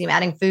magnesium,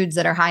 adding foods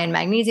that are high in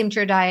magnesium to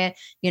your diet,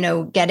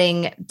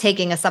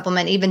 taking a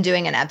supplement, even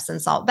doing an Epsom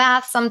salt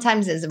bath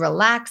sometimes is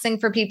relaxing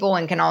for people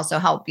and can also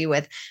help you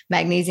with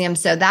magnesium.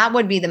 So that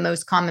would be the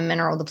most common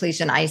mineral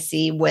depletion I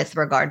see with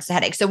regards to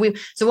headaches. So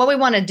what we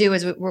want to do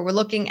is we're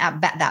looking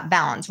at that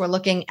balance. We're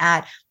looking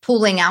at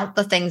pulling out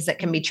the things that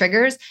can be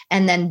triggers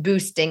and then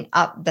boosting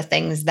up the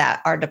things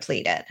that are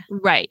depleted.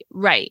 Right.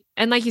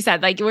 And like you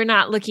said, like we're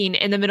not looking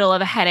in the middle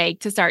of a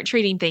headache to start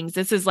treating things.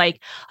 This is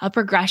like a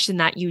progression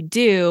that you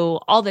do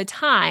all the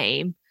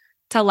time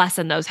to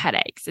lessen those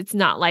headaches. It's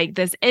not like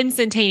this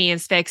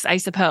instantaneous fix, I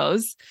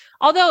suppose.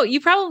 Although you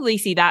probably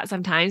see that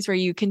sometimes where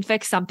you can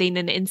fix something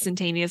and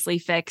instantaneously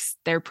fix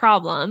their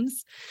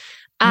problems.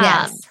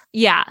 Yes.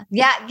 Yeah.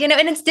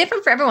 And it's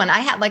different for everyone.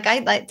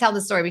 I tell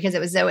the story because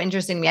it was so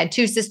interesting to me. I had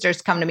two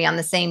sisters come to me on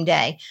the same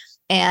day.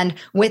 And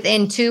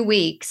within 2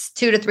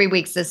 to 3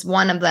 weeks, this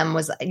one of them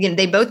was,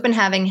 they've both been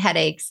having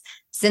headaches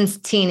since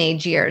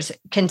teenage years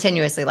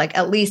continuously, like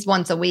at least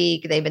once a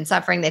week. They've been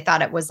suffering. They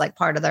thought it was like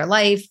part of their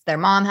life. Their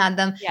mom had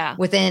them. Yeah.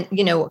 Within,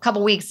 a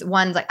couple of weeks,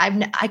 one's like, I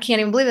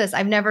can't even believe this.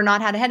 I've never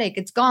not had a headache.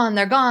 It's gone.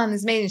 They're gone.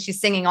 It's amazing. She's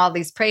singing all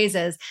these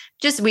praises.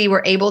 We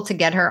were able to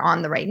get her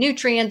on the right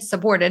nutrients,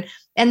 supported.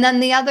 And then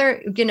the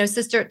other,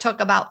 sister, it took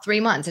about 3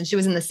 months and she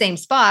was in the same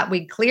spot.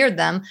 We cleared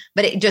them,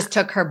 but it just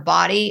took her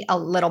body a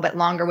little bit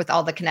longer with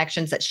all the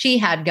connections that she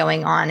had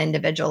going on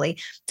individually.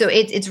 So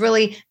it's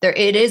really there.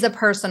 It is a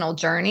personal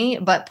journey,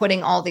 but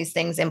putting all these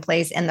things in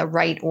place in the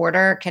right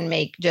order can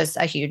make just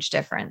a huge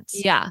difference.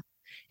 Yeah.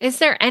 Is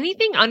there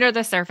anything under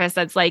the surface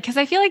that's like, because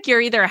I feel like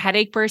you're either a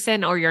headache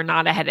person or you're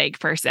not a headache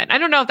person. I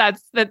don't know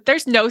if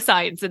there's no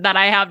science that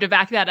I have to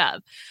back that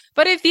up,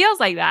 but it feels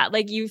like that.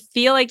 Like you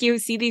feel like you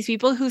see these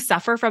people who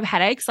suffer from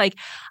headaches. Like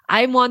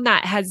I'm one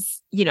that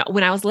has,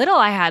 when I was little,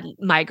 I had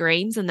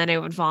migraines and then I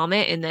would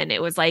vomit and then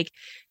it was like,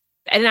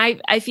 and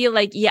I feel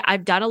like,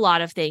 I've done a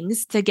lot of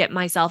things to get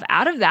myself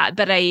out of that,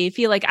 but I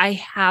feel like I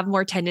have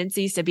more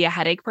tendencies to be a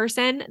headache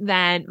person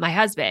than my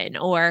husband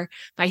or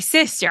my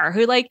sister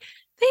who like,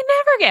 they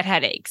never get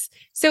headaches.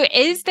 So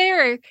is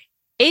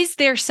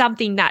there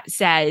something that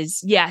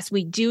says, yes,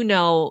 we do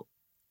know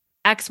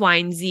X, Y,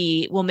 and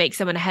Z will make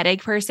someone a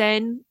headache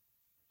person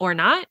or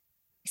not?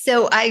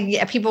 So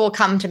people will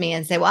come to me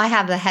and say, well, I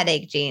have the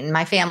headache gene.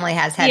 My family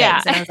has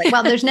headaches. And I was like,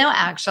 well, there's no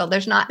actually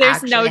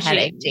a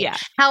headache gene. Yeah.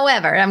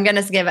 However, I'm going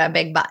to give a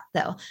big but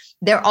though.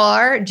 There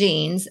are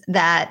genes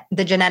that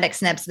the genetic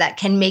SNPs that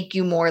can make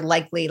you more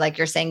likely, like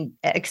you're saying,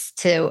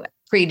 to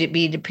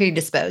be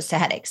predisposed to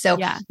headaches. So,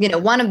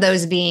 one of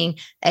those being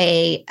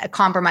a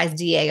compromised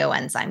DAO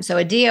enzyme. So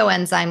a DAO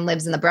enzyme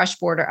lives in the brush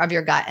border of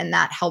your gut, and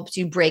that helps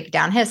you break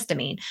down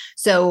histamine.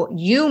 So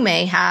you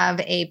may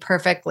have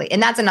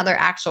and that's another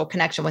actual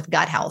connection with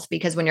gut health,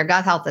 because when your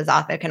gut health is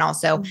off, it can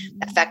also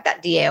affect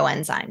that DAO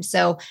enzyme.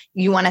 So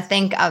you want to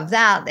think of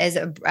that as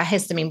a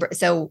histamine.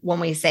 So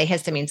when we say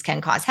histamines can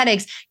cause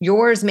headaches,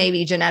 yours may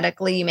be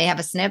genetically, you may have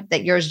a SNP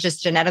that yours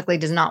just genetically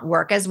does not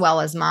work as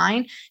well as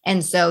mine.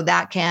 And so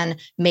that can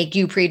make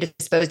you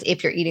predisposed,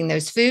 if you're eating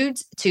those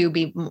foods, to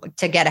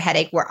get a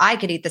headache, where I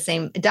could eat the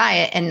same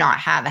diet and not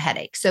have a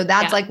headache. So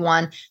that's like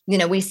one,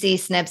 we see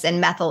SNPs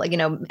and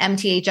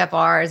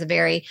MTHFR is a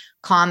very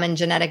common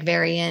genetic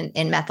variant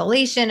in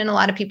methylation in a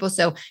lot of people.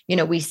 So,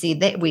 we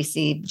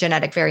see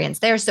genetic variants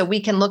there. So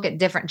we can look at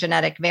different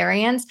genetic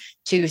variants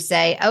to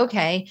say,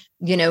 okay,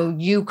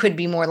 you could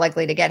be more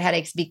likely to get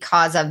headaches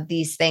because of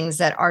these things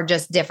that are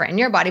just different in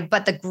your body.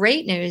 But the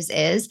great news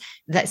is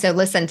that, so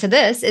listen to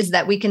this, is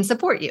that we can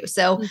support you.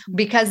 So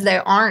because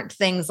there aren't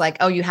things like,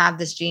 oh, you have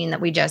this gene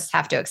that we just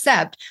have to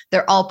accept,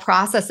 they're all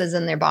processes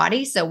in their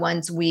body. So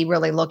once we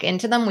really look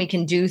into them, we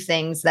can do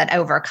things that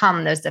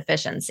overcome those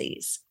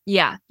deficiencies.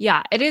 Yeah.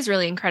 It is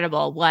really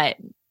incredible what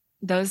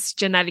those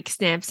genetic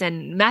SNPs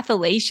and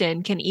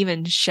methylation can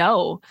even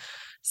show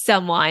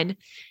someone.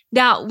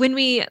 Now, when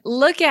we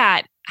look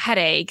at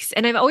headaches,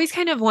 and I've always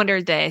kind of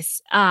wondered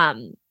this,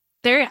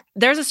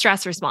 there's a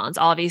stress response,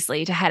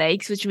 obviously, to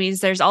headaches, which means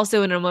there's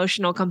also an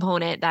emotional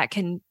component that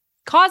can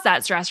cause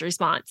that stress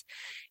response.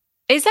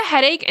 Is a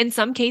headache in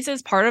some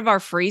cases part of our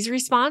freeze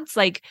response?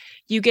 Like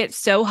you get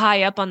so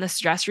high up on the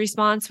stress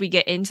response, we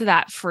get into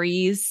that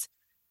freeze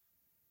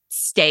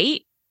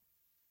state.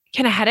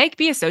 Can a headache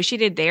be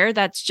associated there?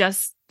 That's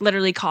just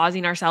literally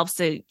causing ourselves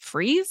to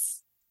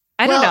freeze?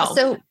 I don't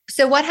know.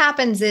 So what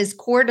happens is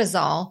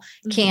cortisol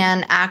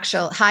can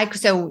actually I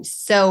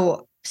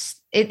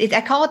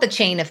call it the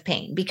chain of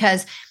pain,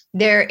 because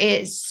there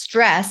is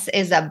stress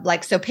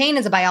so pain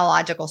is a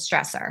biological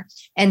stressor.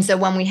 And so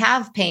when we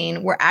have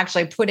pain, we're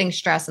actually putting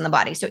stress in the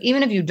body. So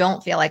even if you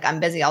don't feel like I'm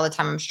busy all the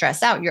time, I'm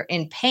stressed out, you're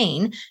in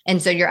pain.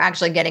 And so you're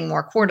actually getting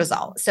more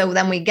cortisol. So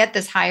then we get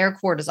this higher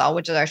cortisol,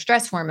 which is our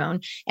stress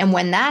hormone. And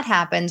when that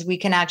happens, we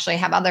can actually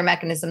have other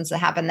mechanisms that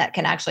happen that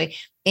can actually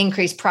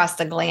increase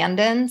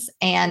prostaglandins,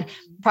 and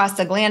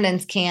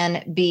prostaglandins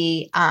can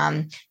be,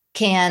 prolactin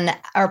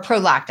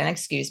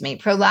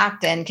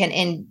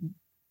can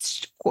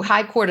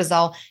high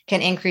cortisol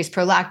can increase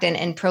prolactin,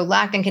 and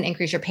prolactin can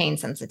increase your pain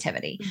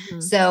sensitivity.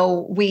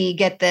 So we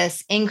get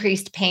this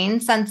increased pain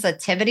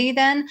sensitivity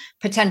then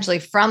potentially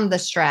from the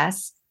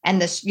stress. And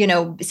this,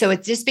 so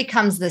it just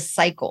becomes this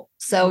cycle.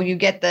 So you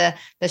get the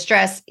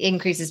stress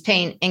increases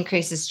pain,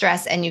 increases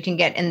stress, and you can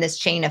get in this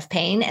chain of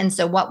pain. And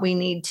so what we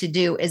need to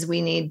do is we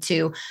need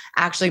to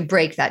actually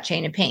break that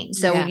chain of pain.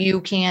 So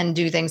you can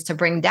do things to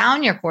bring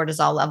down your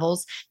cortisol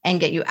levels and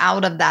get you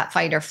out of that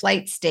fight or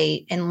flight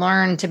state and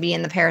learn to be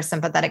in the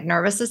parasympathetic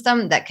nervous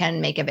system that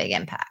can make a big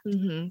impact.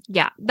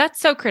 Yeah,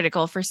 that's so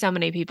critical for so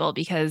many people,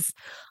 because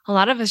a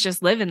lot of us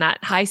just live in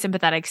that high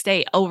sympathetic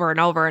state over and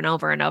over and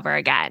over and over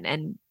again.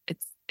 And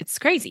it's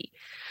crazy.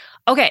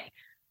 Okay.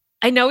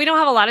 I know we don't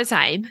have a lot of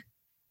time,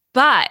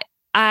 but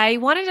I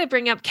wanted to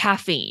bring up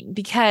caffeine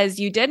because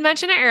you did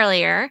mention it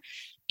earlier.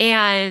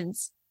 And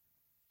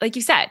like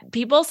you said,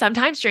 people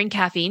sometimes drink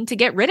caffeine to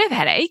get rid of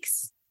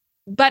headaches.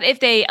 But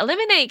if they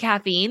eliminate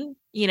caffeine,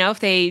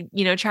 if they,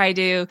 try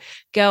to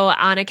go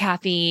on a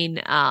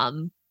caffeine,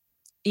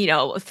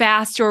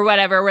 fast or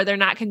whatever, where they're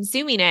not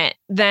consuming it,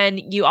 then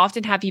you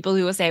often have people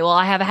who will say, well,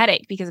 I have a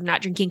headache because I'm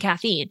not drinking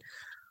caffeine.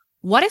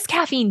 What is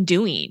caffeine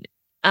doing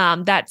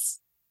that's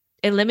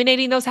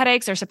eliminating those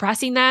headaches or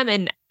suppressing them?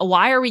 And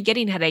why are we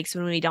getting headaches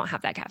when we don't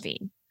have that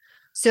caffeine?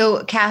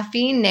 So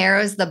caffeine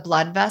narrows the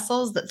blood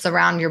vessels that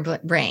surround your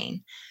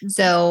brain.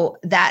 So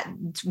that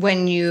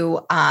when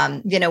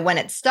when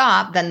it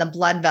stops, then the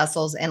blood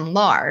vessels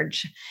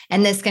enlarge.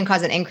 And this can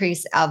cause an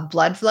increase of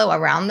blood flow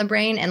around the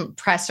brain and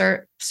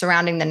pressure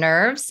surrounding the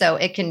nerves. So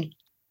it can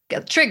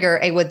trigger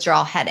a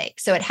withdrawal headache.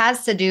 So it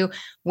has to do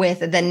with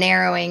the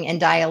narrowing and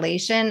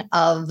dilation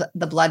of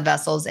the blood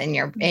vessels in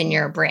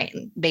your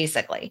brain,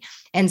 basically.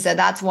 And so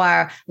that's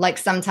why, like,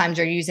 sometimes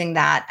you're using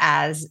that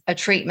as a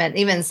treatment.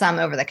 Even some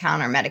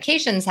over-the-counter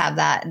medications have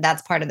that.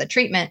 That's part of the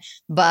treatment.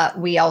 But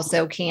we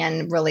also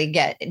can really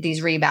get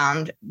these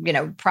rebound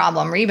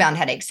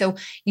headaches. So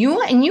you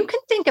can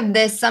think of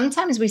this.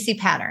 Sometimes we see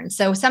patterns.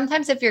 So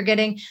sometimes if you're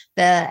getting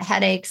the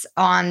headaches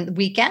on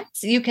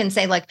weekends, you can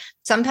say, like,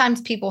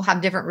 sometimes people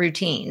have different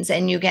routines,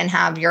 and you can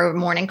have your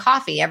morning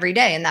coffee every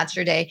day. And that's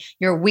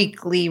your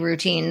weekly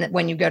routine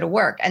when you go to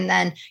work. And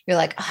then you're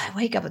like, oh, I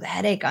wake up with a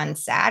headache on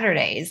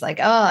Saturdays. Like,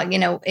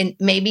 and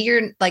maybe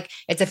you're like,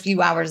 it's a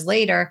few hours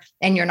later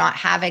and you're not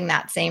having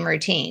that same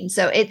routine.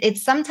 So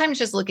it's sometimes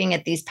just looking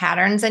at these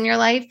patterns in your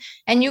life,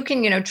 and you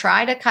can,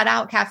 try to cut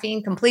out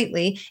caffeine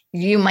completely.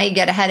 You might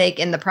get a headache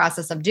in the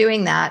process of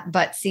doing that,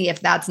 but see if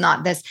that's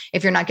not this,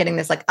 if you're not getting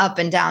this like up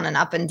and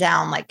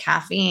down, like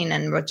caffeine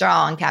and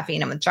withdrawal and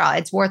caffeine and withdrawal,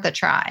 it's worth a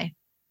try.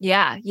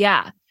 Yeah.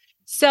 Yeah.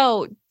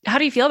 So how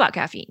do you feel about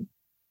caffeine?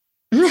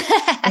 Is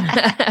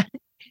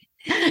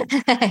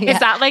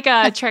that like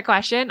a trick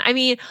question? I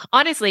mean,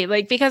 honestly,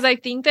 like, because I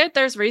think that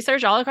there's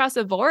research all across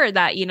the board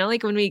that,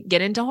 like when we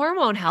get into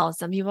hormone health,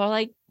 some people are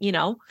like,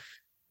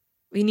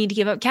 we need to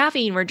give up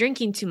caffeine. We're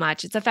drinking too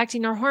much. It's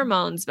affecting our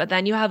hormones. But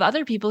then you have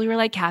other people who are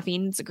like,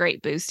 caffeine's a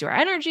great boost to our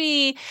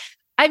energy.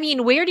 I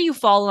mean, where do you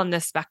fall on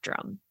this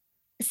spectrum?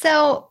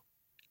 So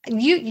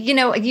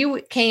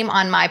you came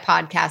on my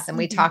podcast and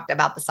we talked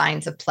about the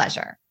science of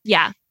pleasure.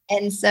 Yeah.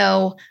 And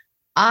so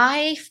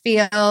I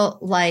feel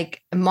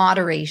like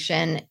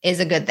moderation is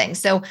a good thing.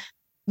 So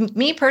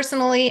me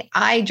personally,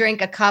 I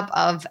drink a cup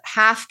of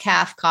half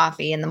calf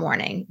coffee in the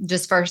morning,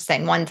 just first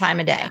thing, one time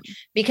a day,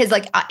 because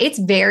like it's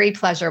very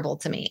pleasurable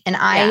to me. And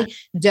I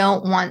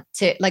don't want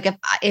to, like,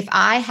 if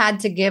I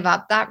had to give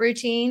up that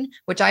routine,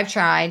 which I've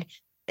tried,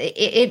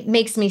 it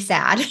makes me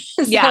sad.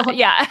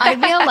 I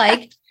feel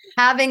like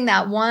having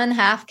that one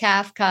half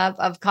calf cup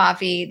of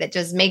coffee that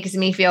just makes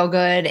me feel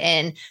good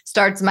and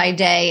starts my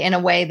day in a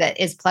way that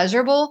is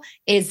pleasurable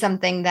is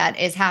something that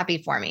is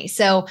happy for me.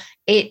 So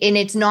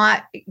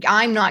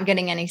I'm not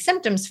getting any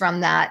symptoms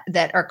from that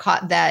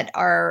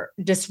are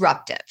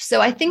disruptive. So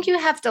I think you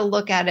have to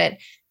look at it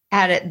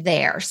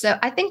there. So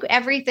I think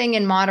everything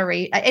in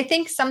moderation. I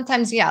think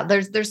sometimes,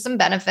 there's some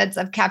benefits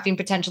of caffeine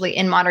potentially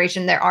in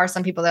moderation. There are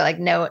some people that are like,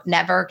 no,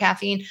 never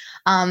caffeine.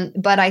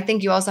 But I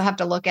think you also have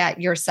to look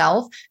at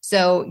yourself.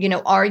 So,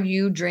 are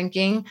you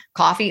drinking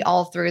coffee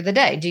all through the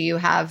day? Do you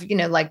have,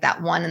 like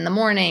that one in the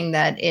morning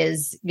that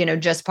is,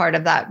 just part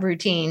of that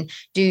routine?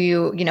 Do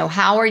you,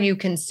 how are you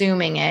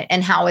consuming it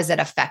and how is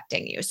it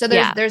affecting you? So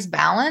there's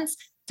balance.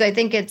 So I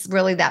think it's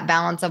really that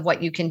balance of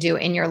what you can do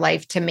in your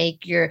life to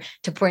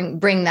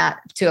bring that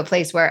to a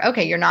place where,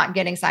 okay, you're not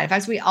getting side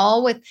effects. We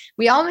all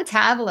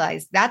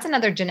metabolize. That's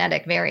another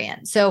genetic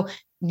variant. So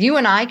you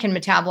and I can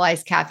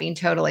metabolize caffeine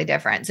totally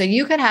different. So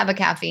you could have a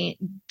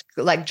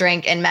like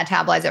drink and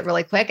metabolize it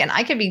really quick. And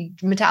I could be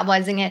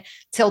metabolizing it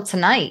till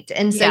tonight.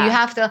 And so you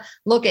have to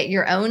look at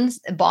your own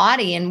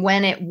body and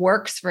when it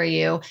works for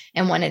you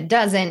and when it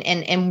doesn't,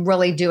 and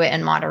really do it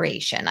in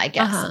moderation, I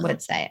guess I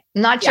would say.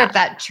 I'm not sure if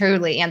that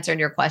truly answered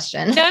your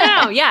question.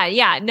 No.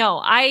 Yeah. No,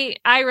 I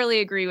really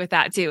agree with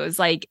that too. It's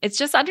like, it's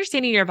just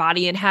understanding your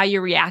body and how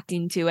you're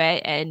reacting to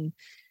it. And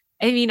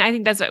I mean, I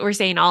think that's what we're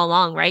saying all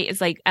along, right?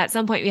 It's like at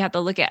some point we have to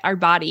look at our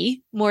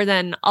body more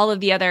than all of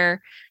the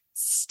other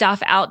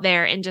stuff out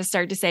there and just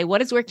start to say,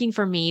 what is working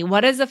for me?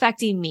 What is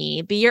affecting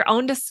me? Be your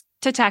own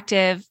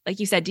detective. Like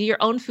you said, do your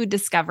own food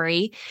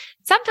discovery.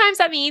 Sometimes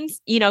that means,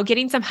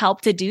 getting some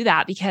help to do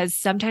that, because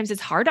sometimes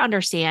it's hard to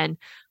understand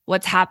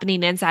what's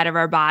happening inside of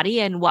our body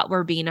and what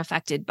we're being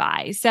affected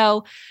by.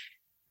 So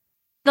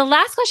the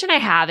last question I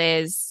have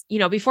is,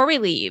 before we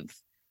leave,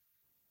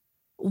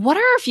 what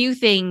are a few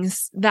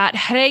things that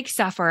headache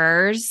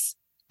sufferers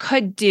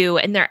could do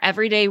in their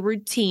everyday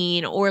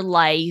routine or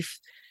life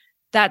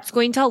that's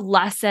going to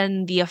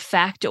lessen the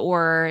effect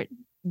or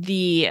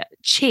the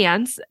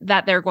chance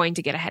that they're going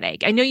to get a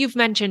headache? I know you've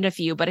mentioned a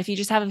few, but if you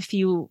just have a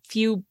few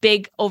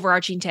big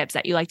overarching tips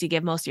that you like to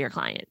give most of your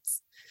clients.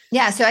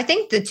 Yeah. So I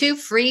think the 2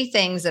 free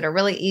things that are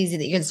really easy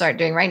that you can start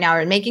doing right now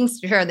are making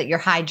sure that you're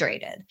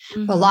hydrated.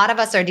 Mm-hmm. A lot of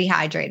us are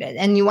dehydrated,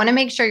 and you want to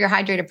make sure you're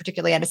hydrated,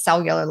 particularly at a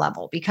cellular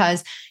level,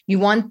 because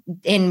when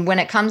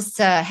it comes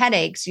to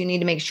headaches, you need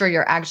to make sure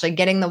you're actually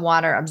getting the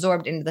water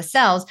absorbed into the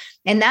cells.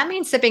 And that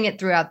means sipping it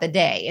throughout the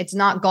day. It's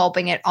not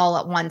gulping it all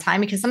at one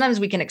time, because sometimes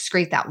we can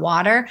excrete that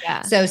water.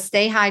 Yeah. So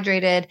stay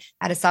hydrated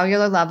at a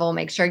cellular level.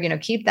 Make sure,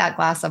 keep that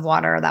glass of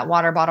water or that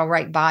water bottle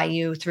right by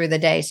you through the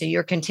day, so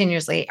you're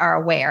continuously are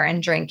aware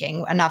and drinking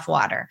enough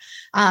water.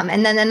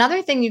 And then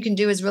another thing you can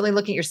do is really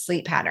look at your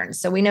sleep patterns.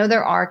 So we know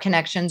there are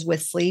connections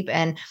with sleep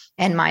and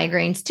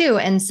migraines too.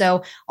 And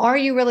so are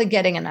you really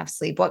getting enough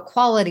sleep? What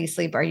quality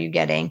sleep are you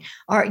getting?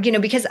 Or,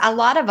 because a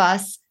lot of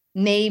us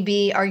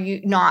maybe are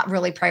you not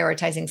really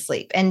prioritizing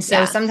sleep. And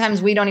so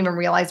sometimes we don't even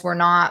realize we're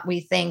not.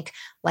 We think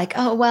like,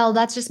 oh, well,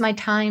 that's just my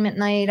time at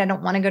night. I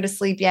don't want to go to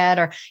sleep yet.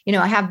 Or,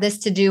 I have this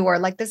to do, or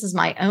like, this is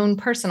my own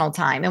personal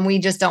time. And we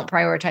just don't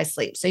prioritize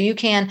sleep. So you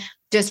can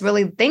just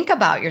really think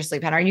about your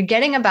sleep pattern. Are you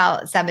getting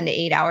about 7 to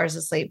 8 hours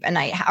of sleep a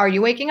night? Are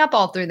you waking up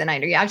all through the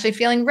night? Are you actually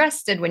feeling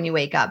rested when you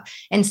wake up?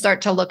 And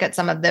start to look at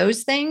some of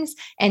those things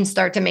and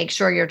start to make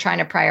sure you're trying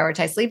to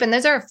prioritize sleep. And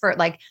those are for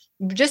like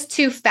just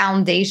 2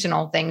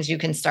 foundational things you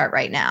can start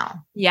right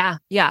now. Yeah.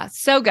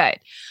 So good.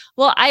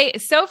 Well, I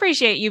so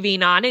appreciate you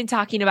being on and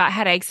talking about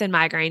headaches and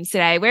migraines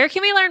today. Where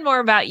can we learn more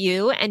about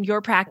you and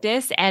your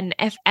practice? And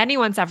if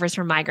anyone suffers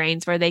from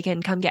migraines, where they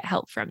can come get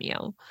help from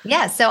you?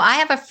 Yeah. So I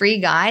have a free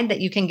guide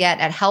that you can get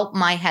at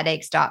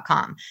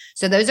helpmyheadaches.com.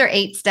 So those are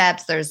 8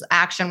 steps. There's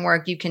action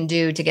work you can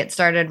do to get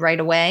started right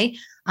away.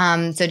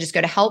 So just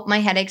go to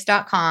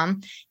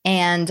helpmyheadaches.com.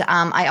 And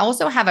I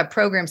also have a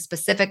program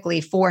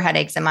specifically for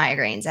headaches and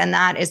migraines, and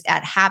that is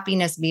at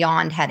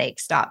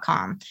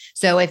happinessbeyondheadaches.com.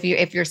 So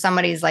if you're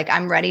somebody's like,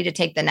 I'm ready to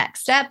take the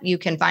next step, you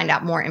can find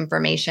out more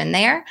information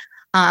there.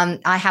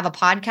 I have a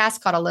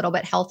podcast called A Little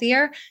Bit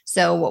Healthier.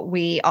 So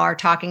we are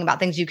talking about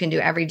things you can do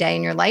every day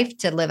in your life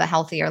to live a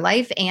healthier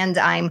life. And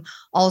I'm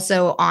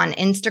also on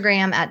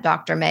Instagram at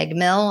Dr. Meg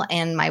Mill,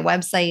 and my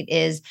website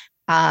is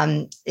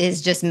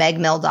just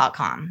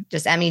megmill.com,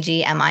 just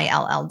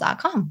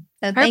MEGMILL.com.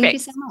 So thank you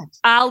so much.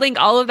 I'll link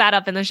all of that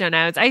up in the show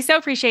notes. I so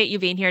appreciate you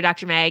being here,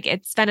 Dr. Meg.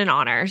 It's been an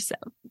honor. So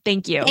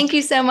thank you. Thank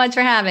you so much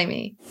for having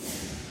me.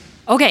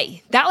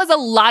 Okay, that was a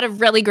lot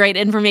of really great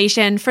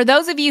information. For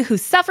those of you who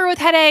suffer with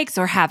headaches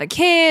or have a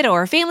kid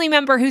or a family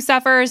member who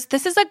suffers,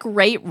 this is a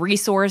great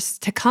resource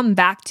to come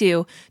back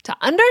to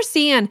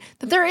understand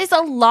that there is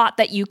a lot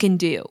that you can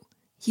do.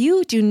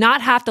 You do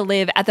not have to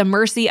live at the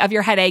mercy of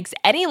your headaches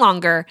any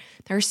longer.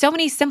 There are so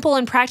many simple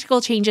and practical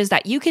changes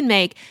that you can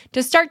make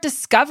to start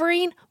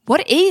discovering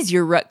what is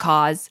your root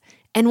cause.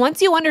 And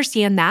once you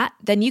understand that,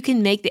 then you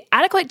can make the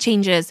adequate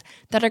changes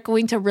that are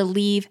going to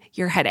relieve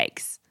your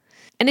headaches.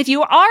 And if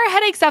you are a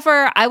headache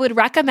sufferer, I would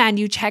recommend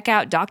you check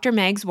out Dr.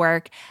 Meg's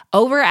work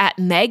over at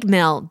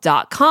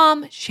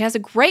megmill.com. She has a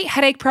great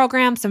headache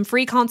program, some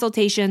free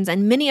consultations,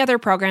 and many other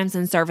programs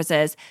and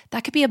services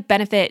that could be a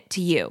benefit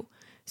to you.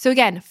 So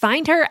again,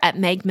 find her at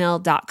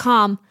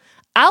megmill.com.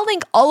 I'll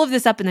link all of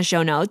this up in the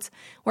show notes,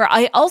 where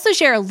I also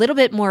share a little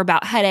bit more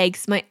about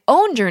headaches, my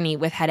own journey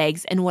with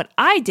headaches, and what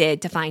I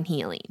did to find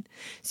healing.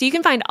 So you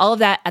can find all of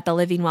that at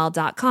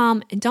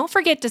thelivingwell.com. And don't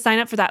forget to sign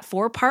up for that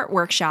 4-part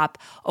workshop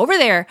over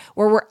there,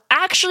 where we're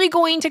actually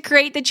going to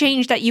create the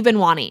change that you've been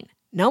wanting.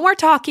 No more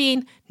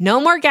talking,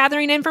 no more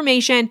gathering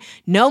information,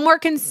 no more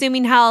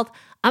consuming health.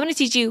 I'm going to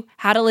teach you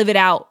how to live it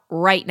out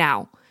right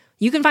now.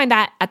 You can find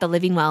that at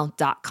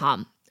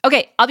thelivingwell.com.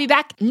 Okay, I'll be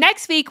back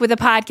next week with a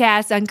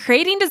podcast on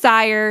creating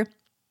desire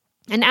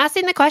and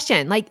asking the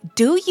question,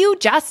 do you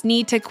just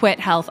need to quit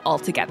health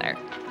altogether?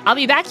 I'll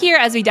be back here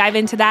as we dive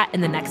into that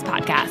in the next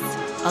podcast.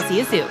 I'll see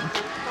you soon.